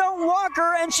 You don't walk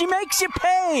her, and she makes you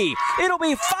pay. It'll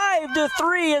be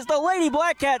 5-3 as the Lady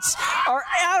Blackcats are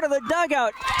out of the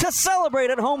dugout to celebrate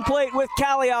at home plate with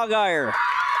Kylie Allgaier.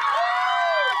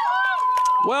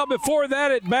 Well, before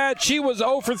that at bat, she was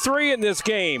 0 for 3 in this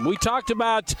game. We talked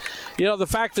about, the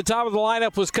fact the top of the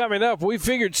lineup was coming up. We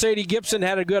figured Sadie Gibson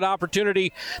had a good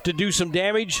opportunity to do some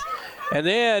damage. And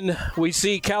then we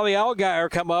see Callie Allgaier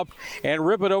come up and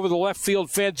rip it over the left field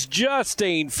fence, just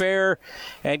staying fair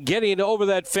and getting over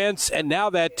that fence. And now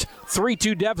that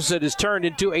 3-2 deficit is turned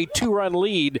into a 2-run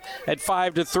lead at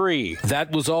 5-3.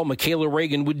 That was all Michaela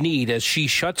Reagan would need as she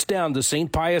shuts down the St.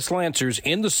 Pius Lancers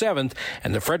in the 7th,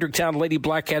 and the Fredericktown Lady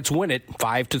Blackcats win it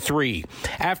 5-3.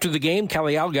 After the game,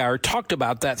 Callie Allgaier talked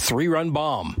about that 3-run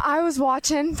bomb. I was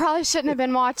watching, probably shouldn't have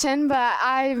been watching, but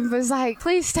I was like,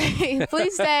 please stay fair.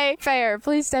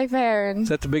 Please stay fair. And is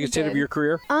that the biggest hit of your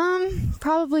career?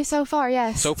 Probably so far,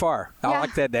 yes. So far. I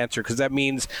like that answer because that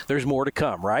means there's more to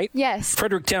come, right? Yes.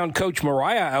 Fredericktown coach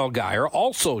Mariah Allgaier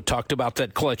also talked about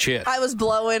that clutch hit. I was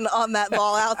blowing on that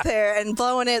ball out there and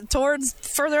blowing it towards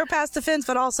further past the fence,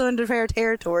 but also into fair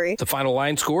territory. The final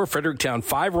line score, Fredericktown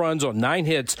 5 runs on 9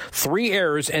 hits, 3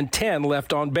 errors, and 10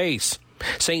 left on base.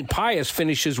 St. Pius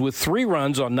finishes with 3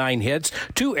 runs on 9 hits,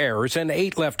 2 errors, and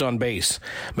 8 left on base.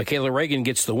 Michaela Reagan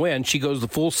gets the win. She goes the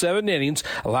full 7 innings,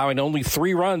 allowing only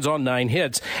 3 runs on 9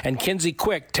 hits, and Kenzie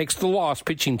Quick takes the loss,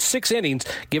 pitching 6 innings,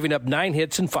 giving up 9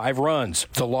 hits and 5 runs.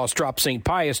 The loss drops St.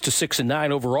 Pius to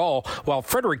 6-9 overall, while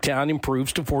Fredericktown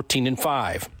improves to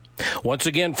 14-5. Once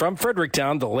again, from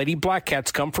Fredericktown, the Lady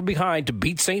Blackcats come from behind to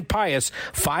beat St. Pius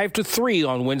 5-3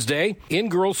 on Wednesday in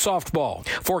girls softball.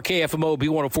 For KFMO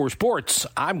B104 Sports,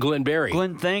 I'm Glenn Berry.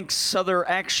 Glenn, thanks. Other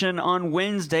action on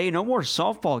Wednesday. No more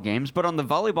softball games, but on the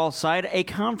volleyball side, a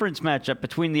conference matchup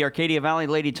between the Arcadia Valley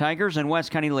Lady Tigers and West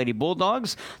County Lady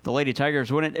Bulldogs. The Lady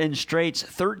Tigers win it in straights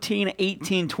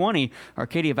 13-18-20.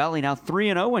 Arcadia Valley now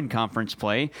 3-0 in conference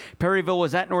play. Perryville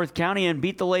was at North County and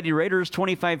beat the Lady Raiders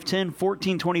 25-10,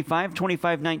 14-25.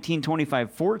 25-19,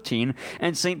 25-14,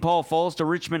 and St. Paul falls to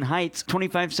Richmond Heights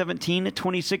 25-17,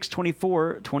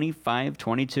 26-24,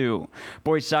 25-22.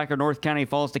 Boys soccer, North County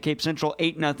falls to Cape Central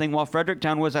 8-0, while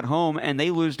Fredericktown was at home and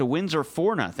they lose to Windsor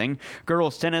 4-0.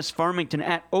 Girls tennis, Farmington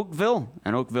at Oakville,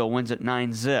 and Oakville wins at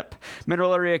 9-0.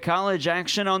 Mineral Area College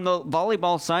action on the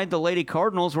volleyball side. The Lady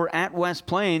Cardinals were at West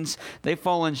Plains. They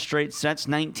fall in straight sets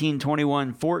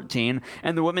 19-21-14,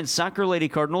 and the women's soccer Lady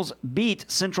Cardinals beat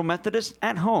Central Methodist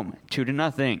at home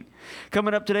 2-0.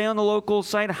 Coming up today on the local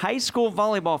side, high school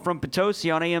volleyball from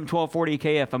Potosi on AM 1240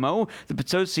 KFMO. The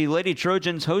Potosi Lady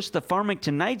Trojans host the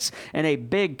Farmington Knights in a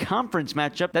big conference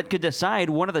matchup that could decide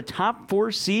one of the top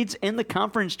 4 seeds in the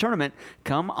conference tournament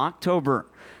come October.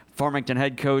 Farmington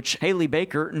head coach Haley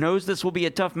Baker knows this will be a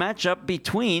tough matchup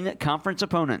between conference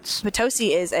opponents.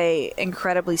 Potosi is a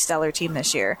incredibly stellar team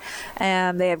this year.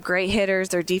 They have great hitters.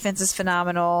 Their defense is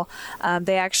phenomenal.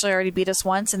 They actually already beat us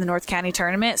once in the North County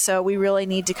tournament, so we really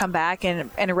need to come back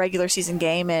in a regular season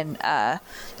game and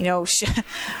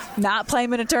not play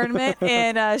them in a tournament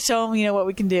and show them what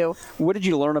we can do. What did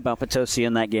you learn about Potosi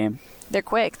in that game? They're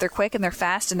quick and they're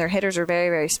fast, and their hitters are very,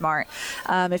 very smart.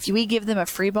 If we give them a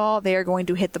free ball, they are going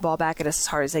to hit the ball back at us as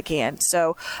hard as they can.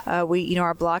 So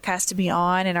our block has to be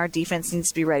on, and our defense needs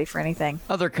to be ready for anything.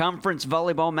 Other conference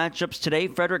volleyball matchups today.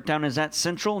 Fredericktown is at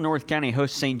Central. North County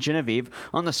hosts St. Genevieve.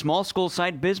 On the small school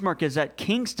side, Bismarck is at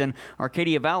Kingston.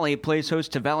 Arcadia Valley plays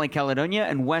host to Valley Caledonia,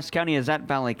 and West County is at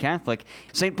Valley Catholic.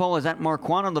 St. Paul is at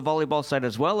Marquand on the volleyball side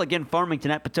as well. Again,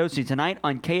 Farmington at Potosi tonight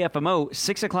on KFMO.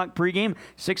 6 o'clock pregame,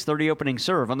 6:30 opening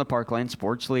serve on the Parkland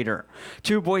Sports Leader.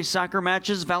 2 boys soccer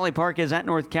matches. Valley Park is at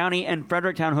North County and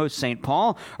Fredericktown hosts St.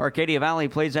 Paul. Arcadia Valley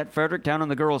plays at Fredericktown on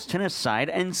the girls tennis side,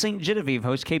 and St. Genevieve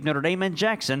hosts Cape Notre Dame and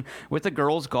Jackson with the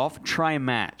girls golf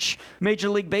tri-match. Major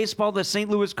League Baseball, the St.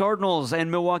 Louis Cardinals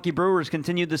and Milwaukee Brewers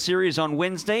continued the series on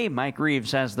Wednesday. Mike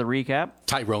Reeves has the recap.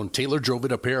 Tyrone Taylor drove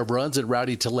in a pair of runs and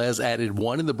Rowdy Tellez added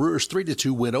 1 in the Brewers'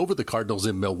 3-2 win over the Cardinals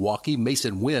in Milwaukee.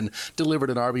 Mason Wynn delivered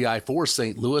an RBI for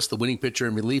St. Louis. The winning pitcher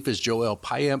in relief is Joel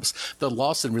Piamps. The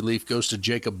loss in relief goes to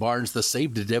Jacob Barnes. The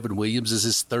save to Devin Williams is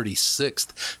his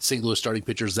 36th. St. Louis starting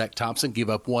pitcher Zach Thompson gave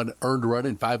up 1 earned run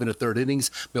in 5 1/3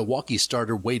 innings. Milwaukee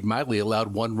starter Wade Miley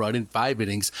allowed 1 run in 5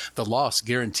 innings. The loss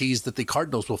guarantees that the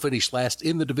Cardinals will finish last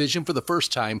in the division for the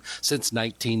first time since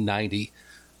 1990.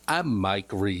 I'm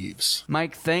Mike Reeves.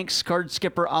 Mike, thanks. Card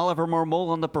skipper Oliver Marmol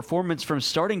on the performance from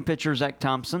starting pitcher Zach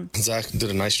Thompson. Zach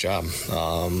did a nice job.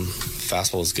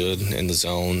 Fastball was good in the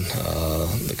zone.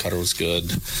 The cutter was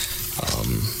good.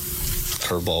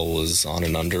 curveball was on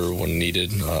and under when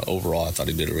needed. Overall, I thought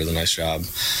he did a really nice job.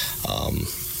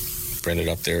 Bring it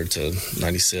up there to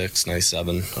 96,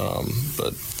 97.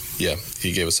 But yeah,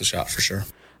 he gave us a shot for sure.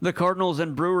 The Cardinals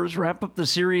and Brewers wrap up the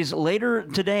series later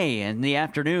today in the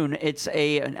afternoon. It's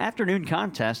an afternoon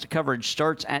contest. Coverage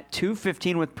starts at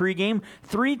 2:15 with pregame,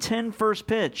 3:10 first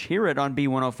pitch. Hear it on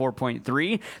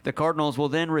B104.3. The Cardinals will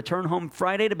then return home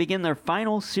Friday to begin their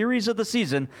final series of the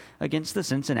season against the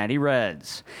Cincinnati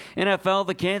Reds. NFL,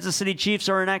 the Kansas City Chiefs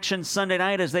are in action Sunday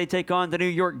night as they take on the New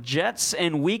York Jets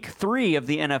in Week 4 of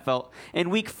the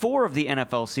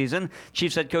NFL season.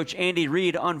 Chiefs head coach Andy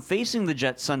Reid on facing the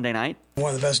Jets Sunday night.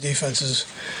 One of the best defenses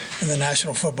in the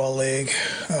National Football League,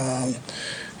 and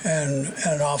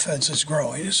an offense that's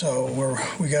growing. So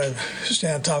we got to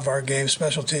stay on top of our game.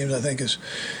 Special teams, I think, is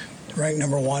ranked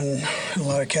number 1 in a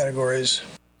lot of categories.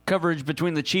 Coverage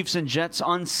between the Chiefs and Jets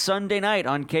on Sunday night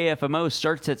on KFMO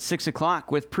starts at 6 o'clock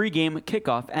with pregame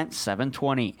kickoff at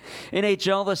 7:20.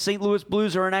 NHL, the St. Louis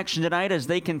Blues are in action tonight as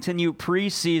they continue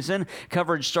preseason.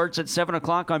 Coverage starts at 7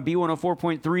 o'clock on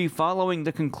B104.3 following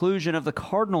the conclusion of the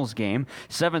Cardinals game.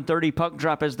 7:30 puck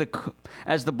drop as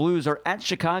the Blues are at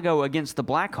Chicago against the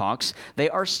Blackhawks. They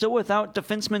are still without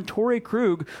defenseman Torrey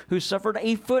Krug, who suffered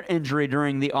a foot injury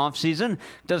during the offseason.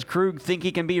 Does Krug think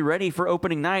he can be ready for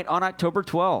opening night on October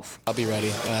 12th? I'll be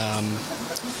ready.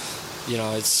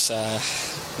 It's a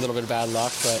little bit of bad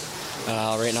luck, but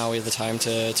right now we have the time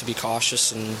to be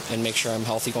cautious and make sure I'm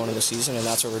healthy going into the season, and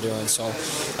that's what we're doing. So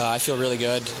I feel really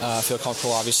good. I feel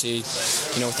comfortable, obviously,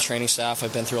 with the training staff.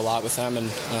 I've been through a lot with them and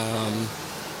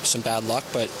some bad luck,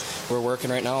 but we're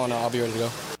working right now, and I'll be ready to go.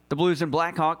 The Blues and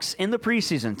Blackhawks in the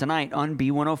preseason tonight on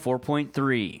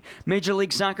B104.3. Major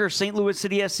League Soccer, St. Louis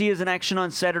City SC is in action on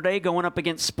Saturday going up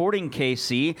against Sporting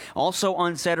KC. Also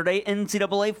on Saturday,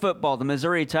 NCAA football. The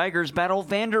Missouri Tigers battle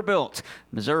Vanderbilt.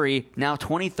 Missouri now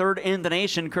 23rd in the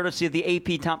nation, courtesy of the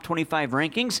AP Top 25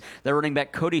 rankings. Their running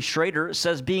back Cody Schrader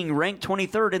says being ranked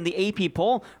 23rd in the AP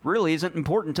poll really isn't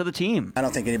important to the team. I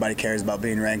don't think anybody cares about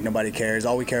being ranked. Nobody cares.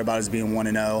 All we care about is being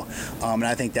 1-0. And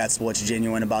I think that's what's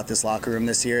genuine about this locker room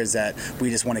this year, is that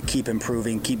we just want to keep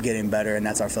improving, keep getting better, and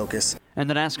that's our focus. And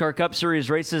the NASCAR Cup Series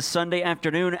races Sunday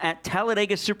afternoon at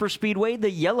Talladega Superspeedway, the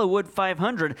Yellowwood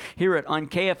 500. Hear it on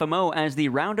KFMO as the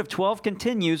round of 12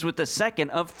 continues with the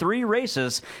second of 3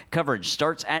 races. Coverage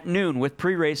starts at noon with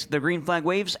pre-race the Green Flag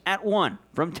Waves at 1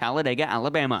 from Talladega,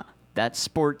 Alabama. That's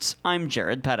sports. I'm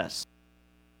Jared Pettis.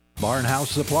 Barnhouse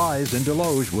Supplies in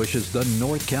Deloge wishes the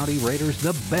North County Raiders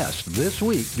the best this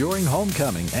week during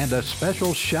homecoming, and a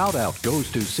special shout-out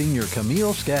goes to senior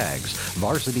Camille Skaggs,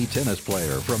 varsity tennis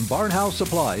player from Barnhouse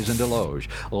Supplies in Deloge.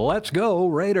 Let's go,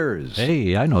 Raiders!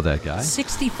 Hey, I know that guy.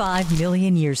 65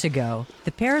 million years ago,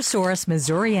 the Parasaurus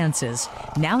missouriensis,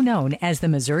 now known as the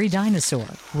Missouri dinosaur,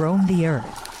 roamed the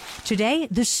earth. Today,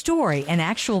 the story and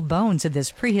actual bones of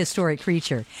this prehistoric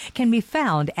creature can be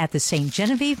found at the St.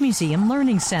 Genevieve Museum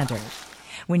Learning Center.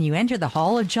 When you enter the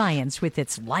Hall of Giants with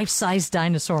its life-size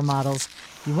dinosaur models,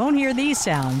 you won't hear these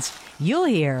sounds. You'll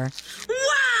hear,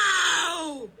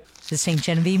 wow! The St.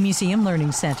 Genevieve Museum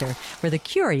Learning Center, where the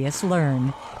curious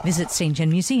learn. Visit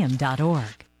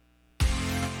stgenmuseum.org.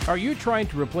 Are you trying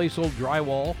to replace old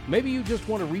drywall? Maybe you just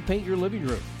want to repaint your living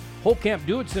room. Holtkamp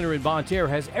Do-It-Center in Bonne Terre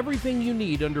has everything you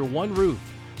need under one roof.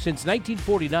 Since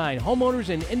 1949, homeowners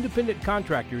and independent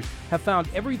contractors have found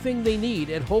everything they need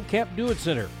at Holtkamp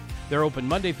Do-It-Center. They're open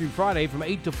Monday through Friday from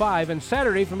 8 to 5 and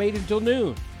Saturday from 8 until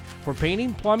noon. For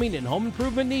painting, plumbing, and home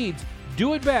improvement needs,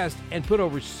 do it best and put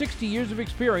over 60 years of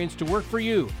experience to work for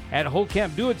you at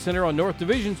Holtkamp Do-It-Center on North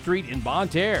Division Street in Bonne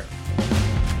Terre.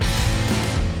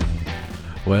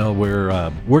 Well,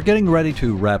 we're getting ready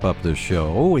to wrap up this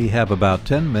show. We have about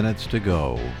 10 minutes to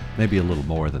go, maybe a little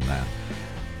more than that.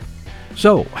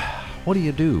 So, what do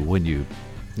you do when you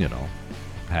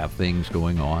have things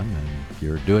going on and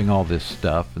you're doing all this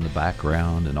stuff in the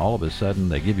background and all of a sudden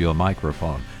they give you a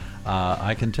microphone?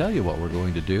 I can tell you what we're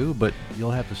going to do, but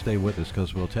you'll have to stay with us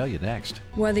because we'll tell you next.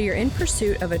 Whether you're in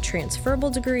pursuit of a transferable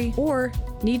degree or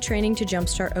need training to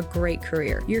jumpstart a great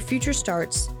career, your future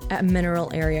starts at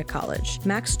Mineral Area College.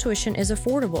 Max tuition is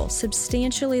affordable,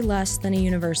 substantially less than a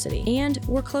university, and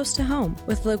we're close to home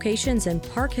with locations in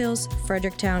Park Hills,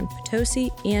 Fredericktown, Potosi,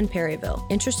 and Perryville.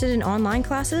 Interested in online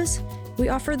classes? We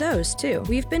offer those too.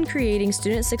 We've been creating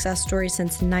student success stories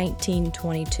since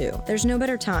 1922. There's no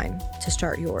better time to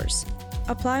start yours.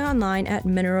 Apply online at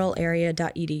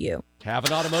mineralarea.edu. Have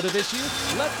an automotive issue?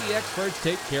 Let the experts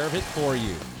take care of it for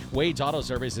you. Wade's Auto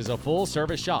Service is a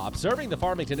full-service shop serving the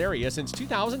Farmington area since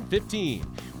 2015.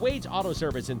 Wade's Auto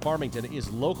Service in Farmington is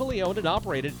locally owned and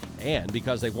operated, and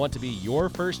because they want to be your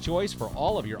first choice for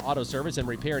all of your auto service and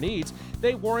repair needs,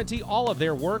 they warranty all of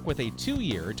their work with a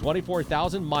 2-year,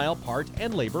 24,000-mile part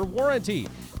and labor warranty.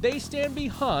 They stand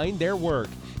behind their work.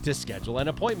 To schedule an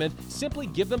appointment, simply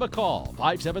give them a call,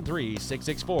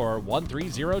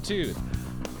 573-664-1302.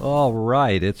 All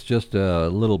right, it's just a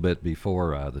little bit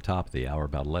before the top of the hour,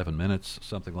 about 11 minutes,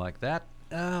 something like that.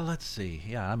 Let's see.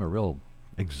 Yeah, I'm a real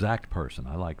exact person.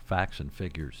 I like facts and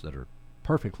figures that are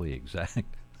perfectly exact.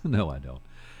 No, I don't.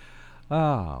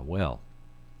 Well,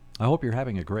 I hope you're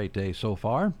having a great day so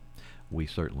far. We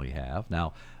certainly have.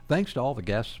 Now, thanks to all the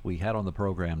guests we had on the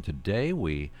program today.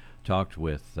 We talked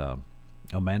with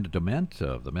Amanda Dement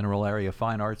of the Mineral Area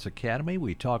Fine Arts Academy.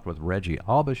 We talked with Reggie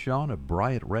Aubuchon of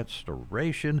Bryant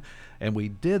Restoration, and we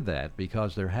did that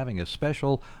because they're having a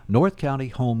special North County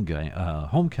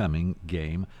homecoming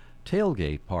game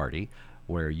tailgate party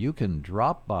where you can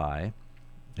drop by.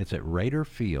 It's at Raider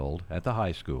Field at the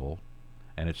high school,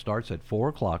 and it starts at 4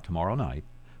 o'clock tomorrow night,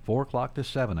 4 o'clock to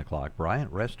 7 o'clock.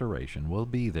 Bryant Restoration will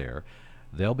be there.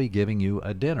 They'll be giving you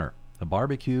a dinner, a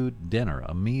barbecue dinner,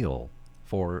 a meal,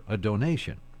 for a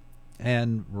donation.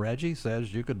 And Reggie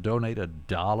says you could donate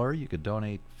 $1, you could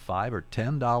donate $5 or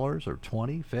 $10 or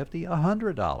 $20, $50,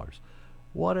 $100.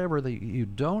 Whatever you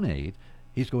donate,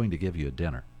 he's going to give you a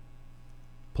dinner.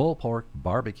 Pulled pork,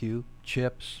 barbecue,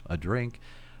 chips, a drink.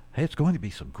 Hey, it's going to be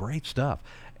some great stuff.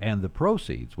 And the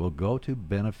proceeds will go to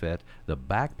benefit the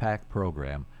backpack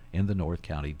program in the North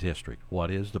County District.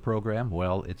 What is the program?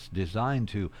 Well, it's designed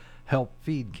to help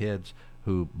feed kids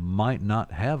who might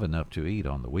not have enough to eat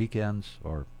on the weekends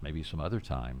or maybe some other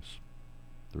times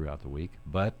throughout the week.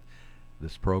 But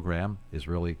this program is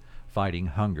really fighting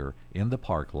hunger in the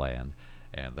parkland,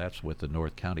 and that's with the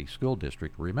North County School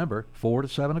District. Remember, 4 to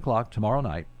 7 o'clock tomorrow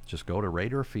night. Just go to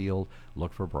Raider Field,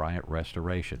 look for Bryant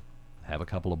Restoration. Have a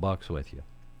couple of bucks with you.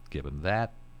 Give them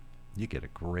that. You get a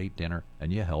great dinner,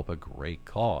 and you help a great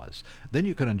cause. Then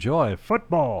you can enjoy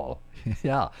football.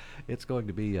 Yeah, it's going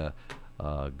to be a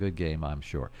good game, I'm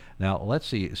sure. Now, let's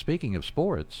see. Speaking of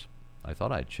sports, I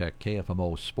thought I'd check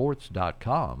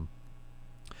KFMOsports.com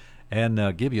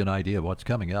and give you an idea of what's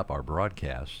coming up, our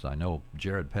broadcasts. I know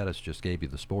Jared Pettis just gave you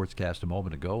the sportscast a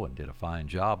moment ago and did a fine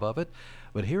job of it.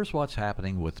 But here's what's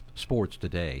happening with sports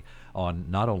today on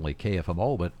not only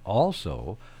KFMO, but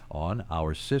also on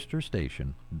our sister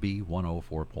station,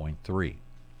 B104.3.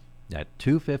 At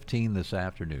 2:15 this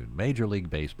afternoon, Major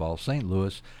League Baseball, St.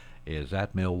 Louis is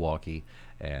at Milwaukee,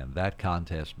 and that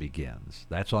contest begins.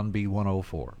 That's on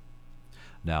B104.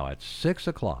 Now at 6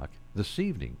 o'clock this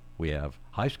evening, we have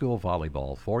high school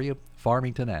volleyball for you,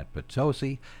 Farmington at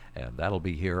Potosi, and that'll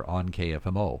be here on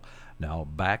KFMO. Now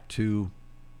back to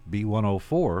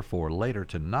B104 for later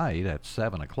tonight at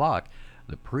 7 o'clock,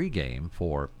 the pregame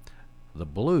for the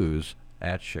Blues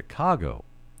at Chicago.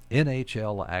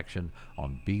 NHL action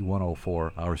on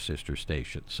B104, our sister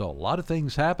station. So a lot of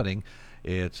things happening.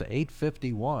 It's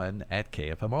 8:51 at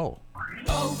KFMO.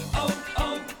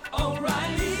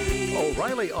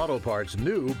 O'Reilly Auto Parts'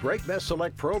 new Brake Best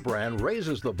Select Pro brand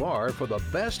raises the bar for the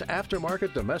best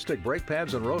aftermarket domestic brake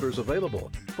pads and rotors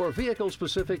available. For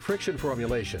vehicle-specific friction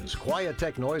formulations,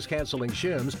 Quiet-Tech noise-canceling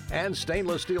shims, and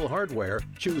stainless steel hardware,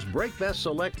 choose Brake Best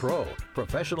Select Pro.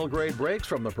 Professional-grade brakes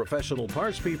from the professional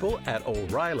parts people at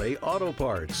O'Reilly Auto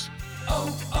Parts.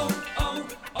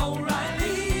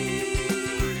 O'Reilly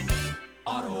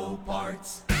Auto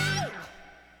Parts.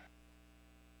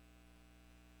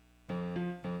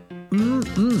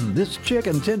 This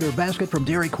chicken tender basket from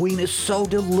Dairy Queen is so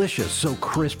delicious, so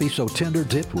crispy, so tender,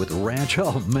 dipped with ranch.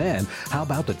 Oh man, how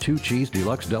about the 2-cheese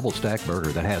deluxe double stack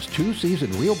burger that has 2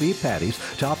 seasoned real beef patties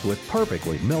topped with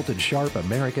perfectly melted sharp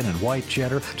American and white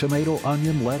cheddar, tomato,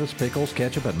 onion, lettuce, pickles,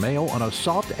 ketchup, and mayo on a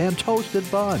soft and toasted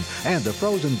bun, and the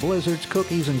frozen blizzards,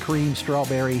 cookies and cream,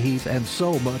 strawberry heath, and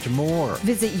so much more.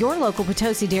 Visit your local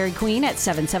Potosi Dairy Queen at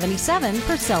 777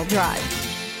 Purcell Drive.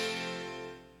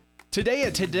 Today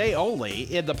and today only,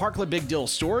 in the Parkland Big Deal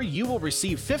store, you will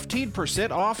receive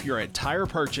 15% off your entire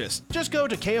purchase. Just go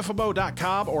to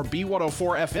KFMO.com or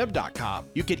B104FM.com.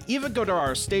 You can even go to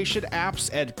our station apps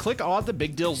and click on the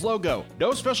Big Deals logo.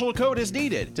 No special code is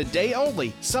needed. Today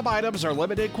only. Some items are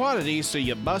limited quantity, so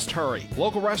you must hurry.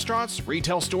 Local restaurants,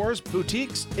 retail stores,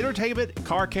 boutiques, entertainment,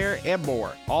 car care, and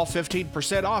more. All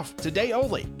 15% off. Today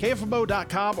only.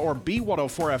 KFMO.com or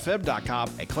B104FM.com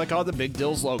and click on the Big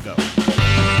Deals logo.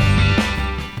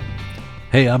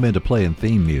 Hey, I'm into playing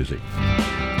theme music.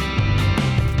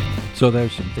 So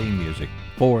there's some theme music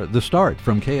for The Start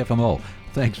from KFMO.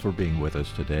 Thanks for being with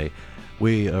us today.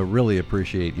 We really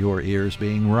appreciate your ears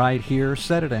being right here.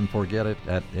 Set it and forget it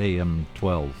at AM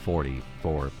 1240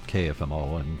 for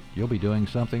KFMO, and you'll be doing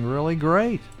something really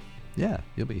great. Yeah,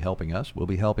 you'll be helping us. We'll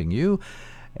be helping you,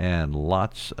 and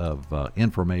lots of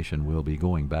information will be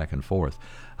going back and forth.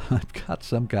 I've got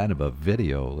some kind of a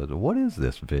video. What is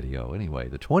this video? Anyway,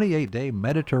 the 28-day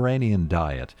Mediterranean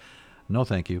diet. No,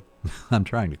 thank you. I'm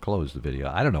trying to close the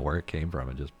video. I don't know where it came from.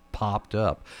 It just popped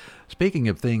up. Speaking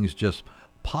of things just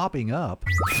popping up.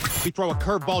 We throw a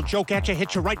curveball joke at you,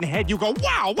 hit you right in the head, you go,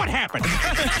 wow, what happened?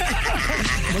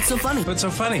 What's so funny? What's so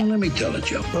funny? Let me tell a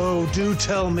joke. Oh, do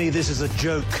tell me this is a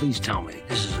joke. Please tell me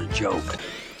this is a joke.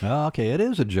 Okay, it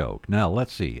is a joke. Now,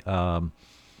 let's see.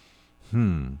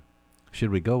 Should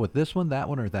we go with this one, that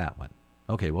one, or that one?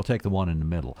 Okay, we'll take the one in the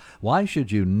middle. Why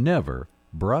should you never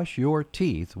brush your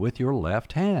teeth with your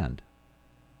left hand?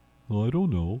 Well, I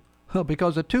don't know.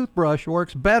 Because a toothbrush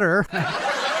works better.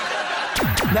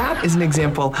 That is an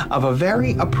example of a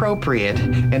very appropriate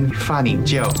and funny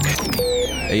joke.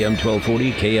 AM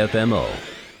 1240 KFMO.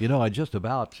 You know, I just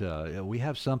about, we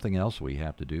have something else we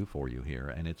have to do for you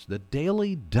here, and it's the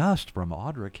Daily Dust from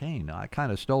Audra Kane. I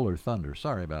kind of stole her thunder.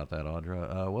 Sorry about that,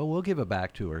 Audra. Well, we'll give it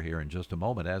back to her here in just a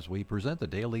moment as we present the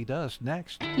Daily Dust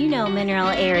next. You know, Mineral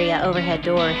Area Overhead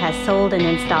Door has sold and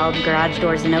installed garage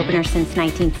doors and openers since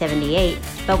 1978,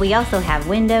 but we also have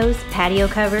windows, patio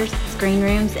covers, screen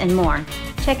rooms, and more.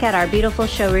 Check out our beautiful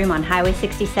showroom on Highway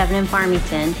 67 in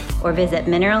Farmington or visit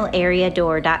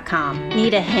mineralareadoor.com.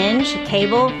 Need a hinge,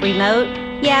 cable, remote?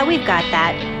 Yeah, we've got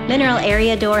that. Mineral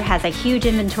Area Door has a huge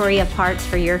inventory of parts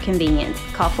for your convenience.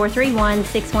 Call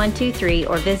 431-6123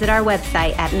 or visit our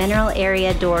website at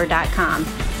mineralareadoor.com.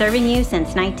 Serving you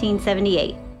since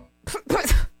 1978.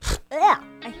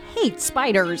 I hate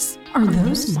spiders. Are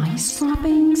those mice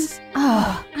droppings?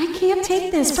 Ugh, I can't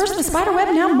take this. First the spider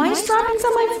web, now mice droppings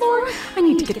on my floor. I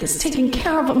need to get this taken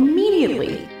care of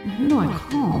immediately. Who do I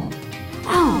call?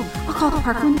 Oh, I'll call the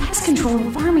Parkland Pest Control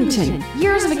in Farmington.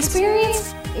 Years of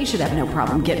experience? They should have no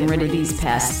problem getting rid of these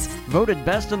pests. Voted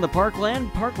best in the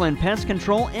Parkland, Parkland Pest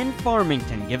Control in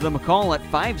Farmington. Give them a call at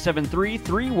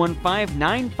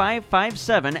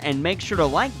 573-315-9557 and make sure to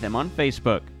like them on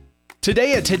Facebook.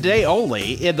 Today and today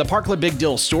only, in the Parkland Big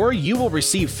Deal store, you will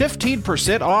receive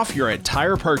 15% off your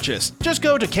entire purchase. Just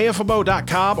go to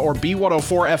KFMO.com or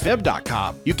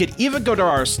B104FM.com. You can even go to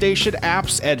our station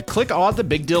apps and click on the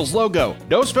Big Deals logo.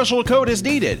 No special code is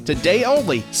needed. Today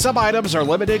only. Some items are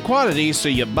limited quantities, so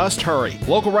you must hurry.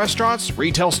 Local restaurants,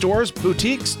 retail stores,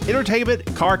 boutiques, entertainment,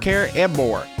 car care, and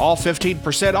more. All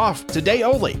 15% off. Today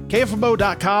only.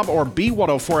 KFMO.com or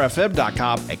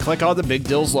B104FM.com and click on the Big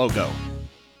Deals logo.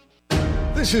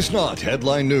 This is not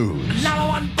headline news.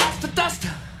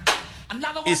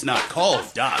 It's not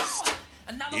called dust.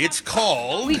 It's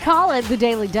called... We call it the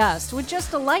Daily Dust, with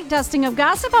just a light dusting of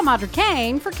gossip. I'm Audra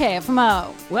Kane for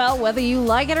KFMO. Well, whether you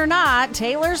like it or not,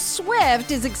 Taylor Swift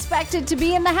is expected to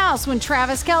be in the house when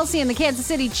Travis Kelce and the Kansas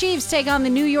City Chiefs take on the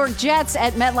New York Jets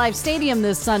at MetLife Stadium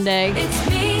this Sunday. It's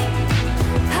me.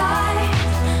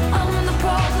 Hi, I'm the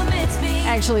problem. It's me.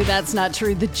 Actually, that's not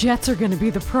true. The Jets are going to be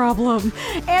the problem.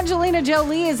 Angelina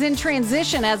Jolie is in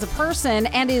transition as a person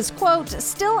and is, quote,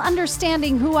 still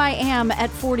understanding who I am at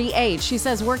 48. She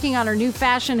says working on her new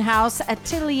fashion house,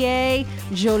 Atelier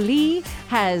Jolie,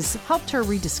 has helped her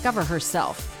rediscover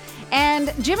herself.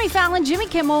 And Jimmy Fallon, Jimmy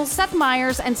Kimmel, Seth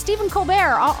Meyers, and Stephen Colbert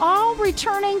are all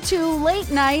returning to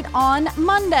late night on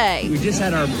Monday. We just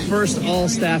had our first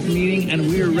all-staff meeting, and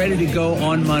we are ready to go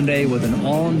on Monday with an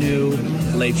all-new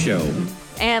late show.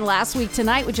 And Last Week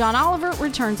Tonight with John Oliver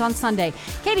returns on Sunday.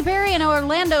 Katy Perry and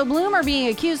Orlando Bloom are being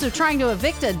accused of trying to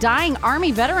evict a dying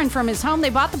Army veteran from his home.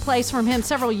 They bought the place from him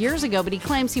several years ago, but he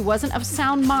claims he wasn't of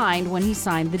sound mind when he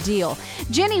signed the deal.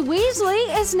 Ginny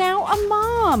Weasley is now a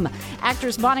mom.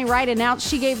 Actress Bonnie Wright announced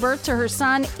she gave birth to her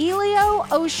son, Elio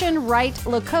Ocean Wright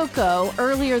Lococo,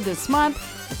 earlier this month.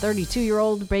 The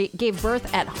 32-year-old gave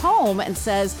birth at home and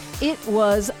says it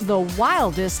was the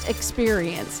wildest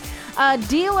experience. A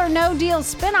Deal or No Deal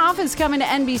spinoff is coming to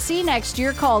NBC next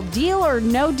year called Deal or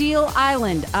No Deal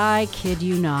Island. I kid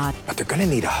you not. But they're going to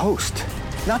need a host.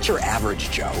 Not your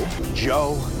average Joe.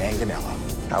 Joe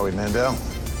Manganiello. Howie Mandel.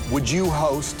 Would you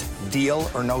host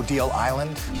Deal or No Deal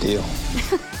Island? Deal.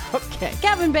 Okay.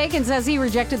 Kevin Bacon says he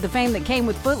rejected the fame that came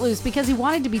with Footloose because he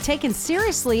wanted to be taken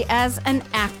seriously as an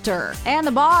actor. And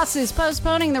the boss is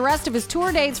postponing the rest of his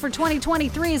tour dates for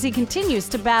 2023 as he continues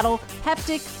to battle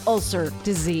peptic ulcer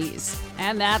disease.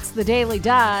 And that's the Daily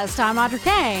Dust. I'm Audra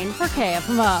Kane for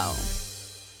KFMO.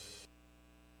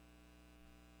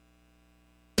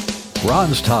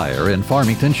 Ron's Tire in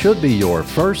Farmington should be your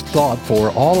first thought for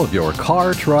all of your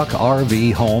car, truck,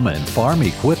 RV, home, and farm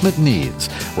equipment needs.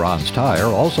 Ron's Tire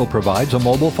also provides a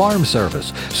mobile farm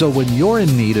service, so when you're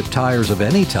in need of tires of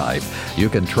any type, you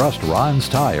can trust Ron's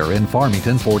Tire in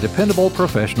Farmington for dependable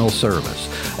professional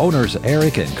service. Owners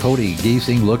Eric and Cody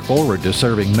Giesing look forward to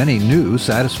serving many new,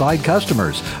 satisfied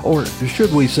customers, or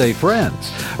should we say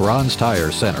friends. Ron's Tire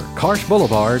Center, Karsh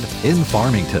Boulevard in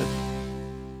Farmington.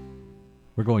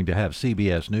 We're going to have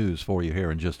CBS News for you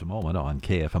here in just a moment on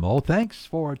KFMO. Thanks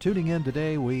for tuning in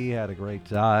today. We had a great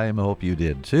time. Hope you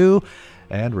did too.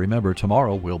 And remember,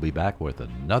 tomorrow we'll be back with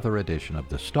another edition of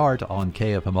The Start on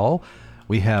KFMO.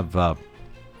 We have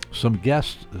some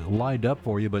guests lined up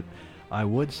for you, but I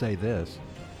would say this.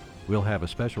 We'll have a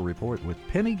special report with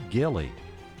Penny Gilley,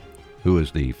 who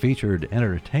is the featured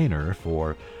entertainer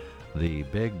for the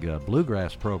big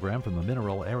bluegrass program from the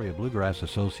Mineral Area Bluegrass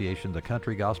Association, the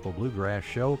Country Gospel Bluegrass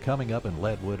Show, coming up in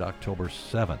Leadwood October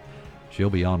 7th. She'll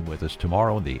be on with us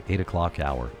tomorrow in the 8 o'clock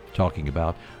hour, talking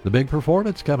about the big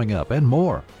performance coming up and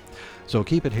more. So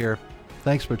keep it here.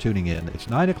 Thanks for tuning in. It's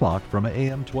 9 o'clock from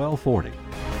AM 1240.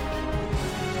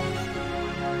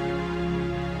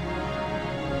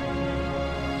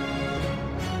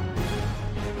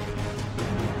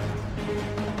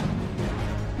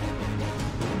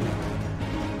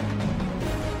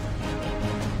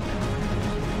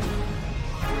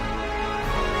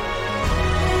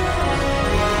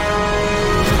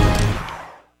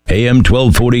 AM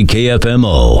 1240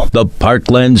 KFMO, the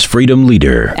Parkland's freedom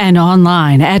leader. And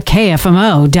online at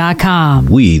KFMO.com.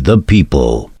 We the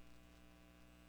people.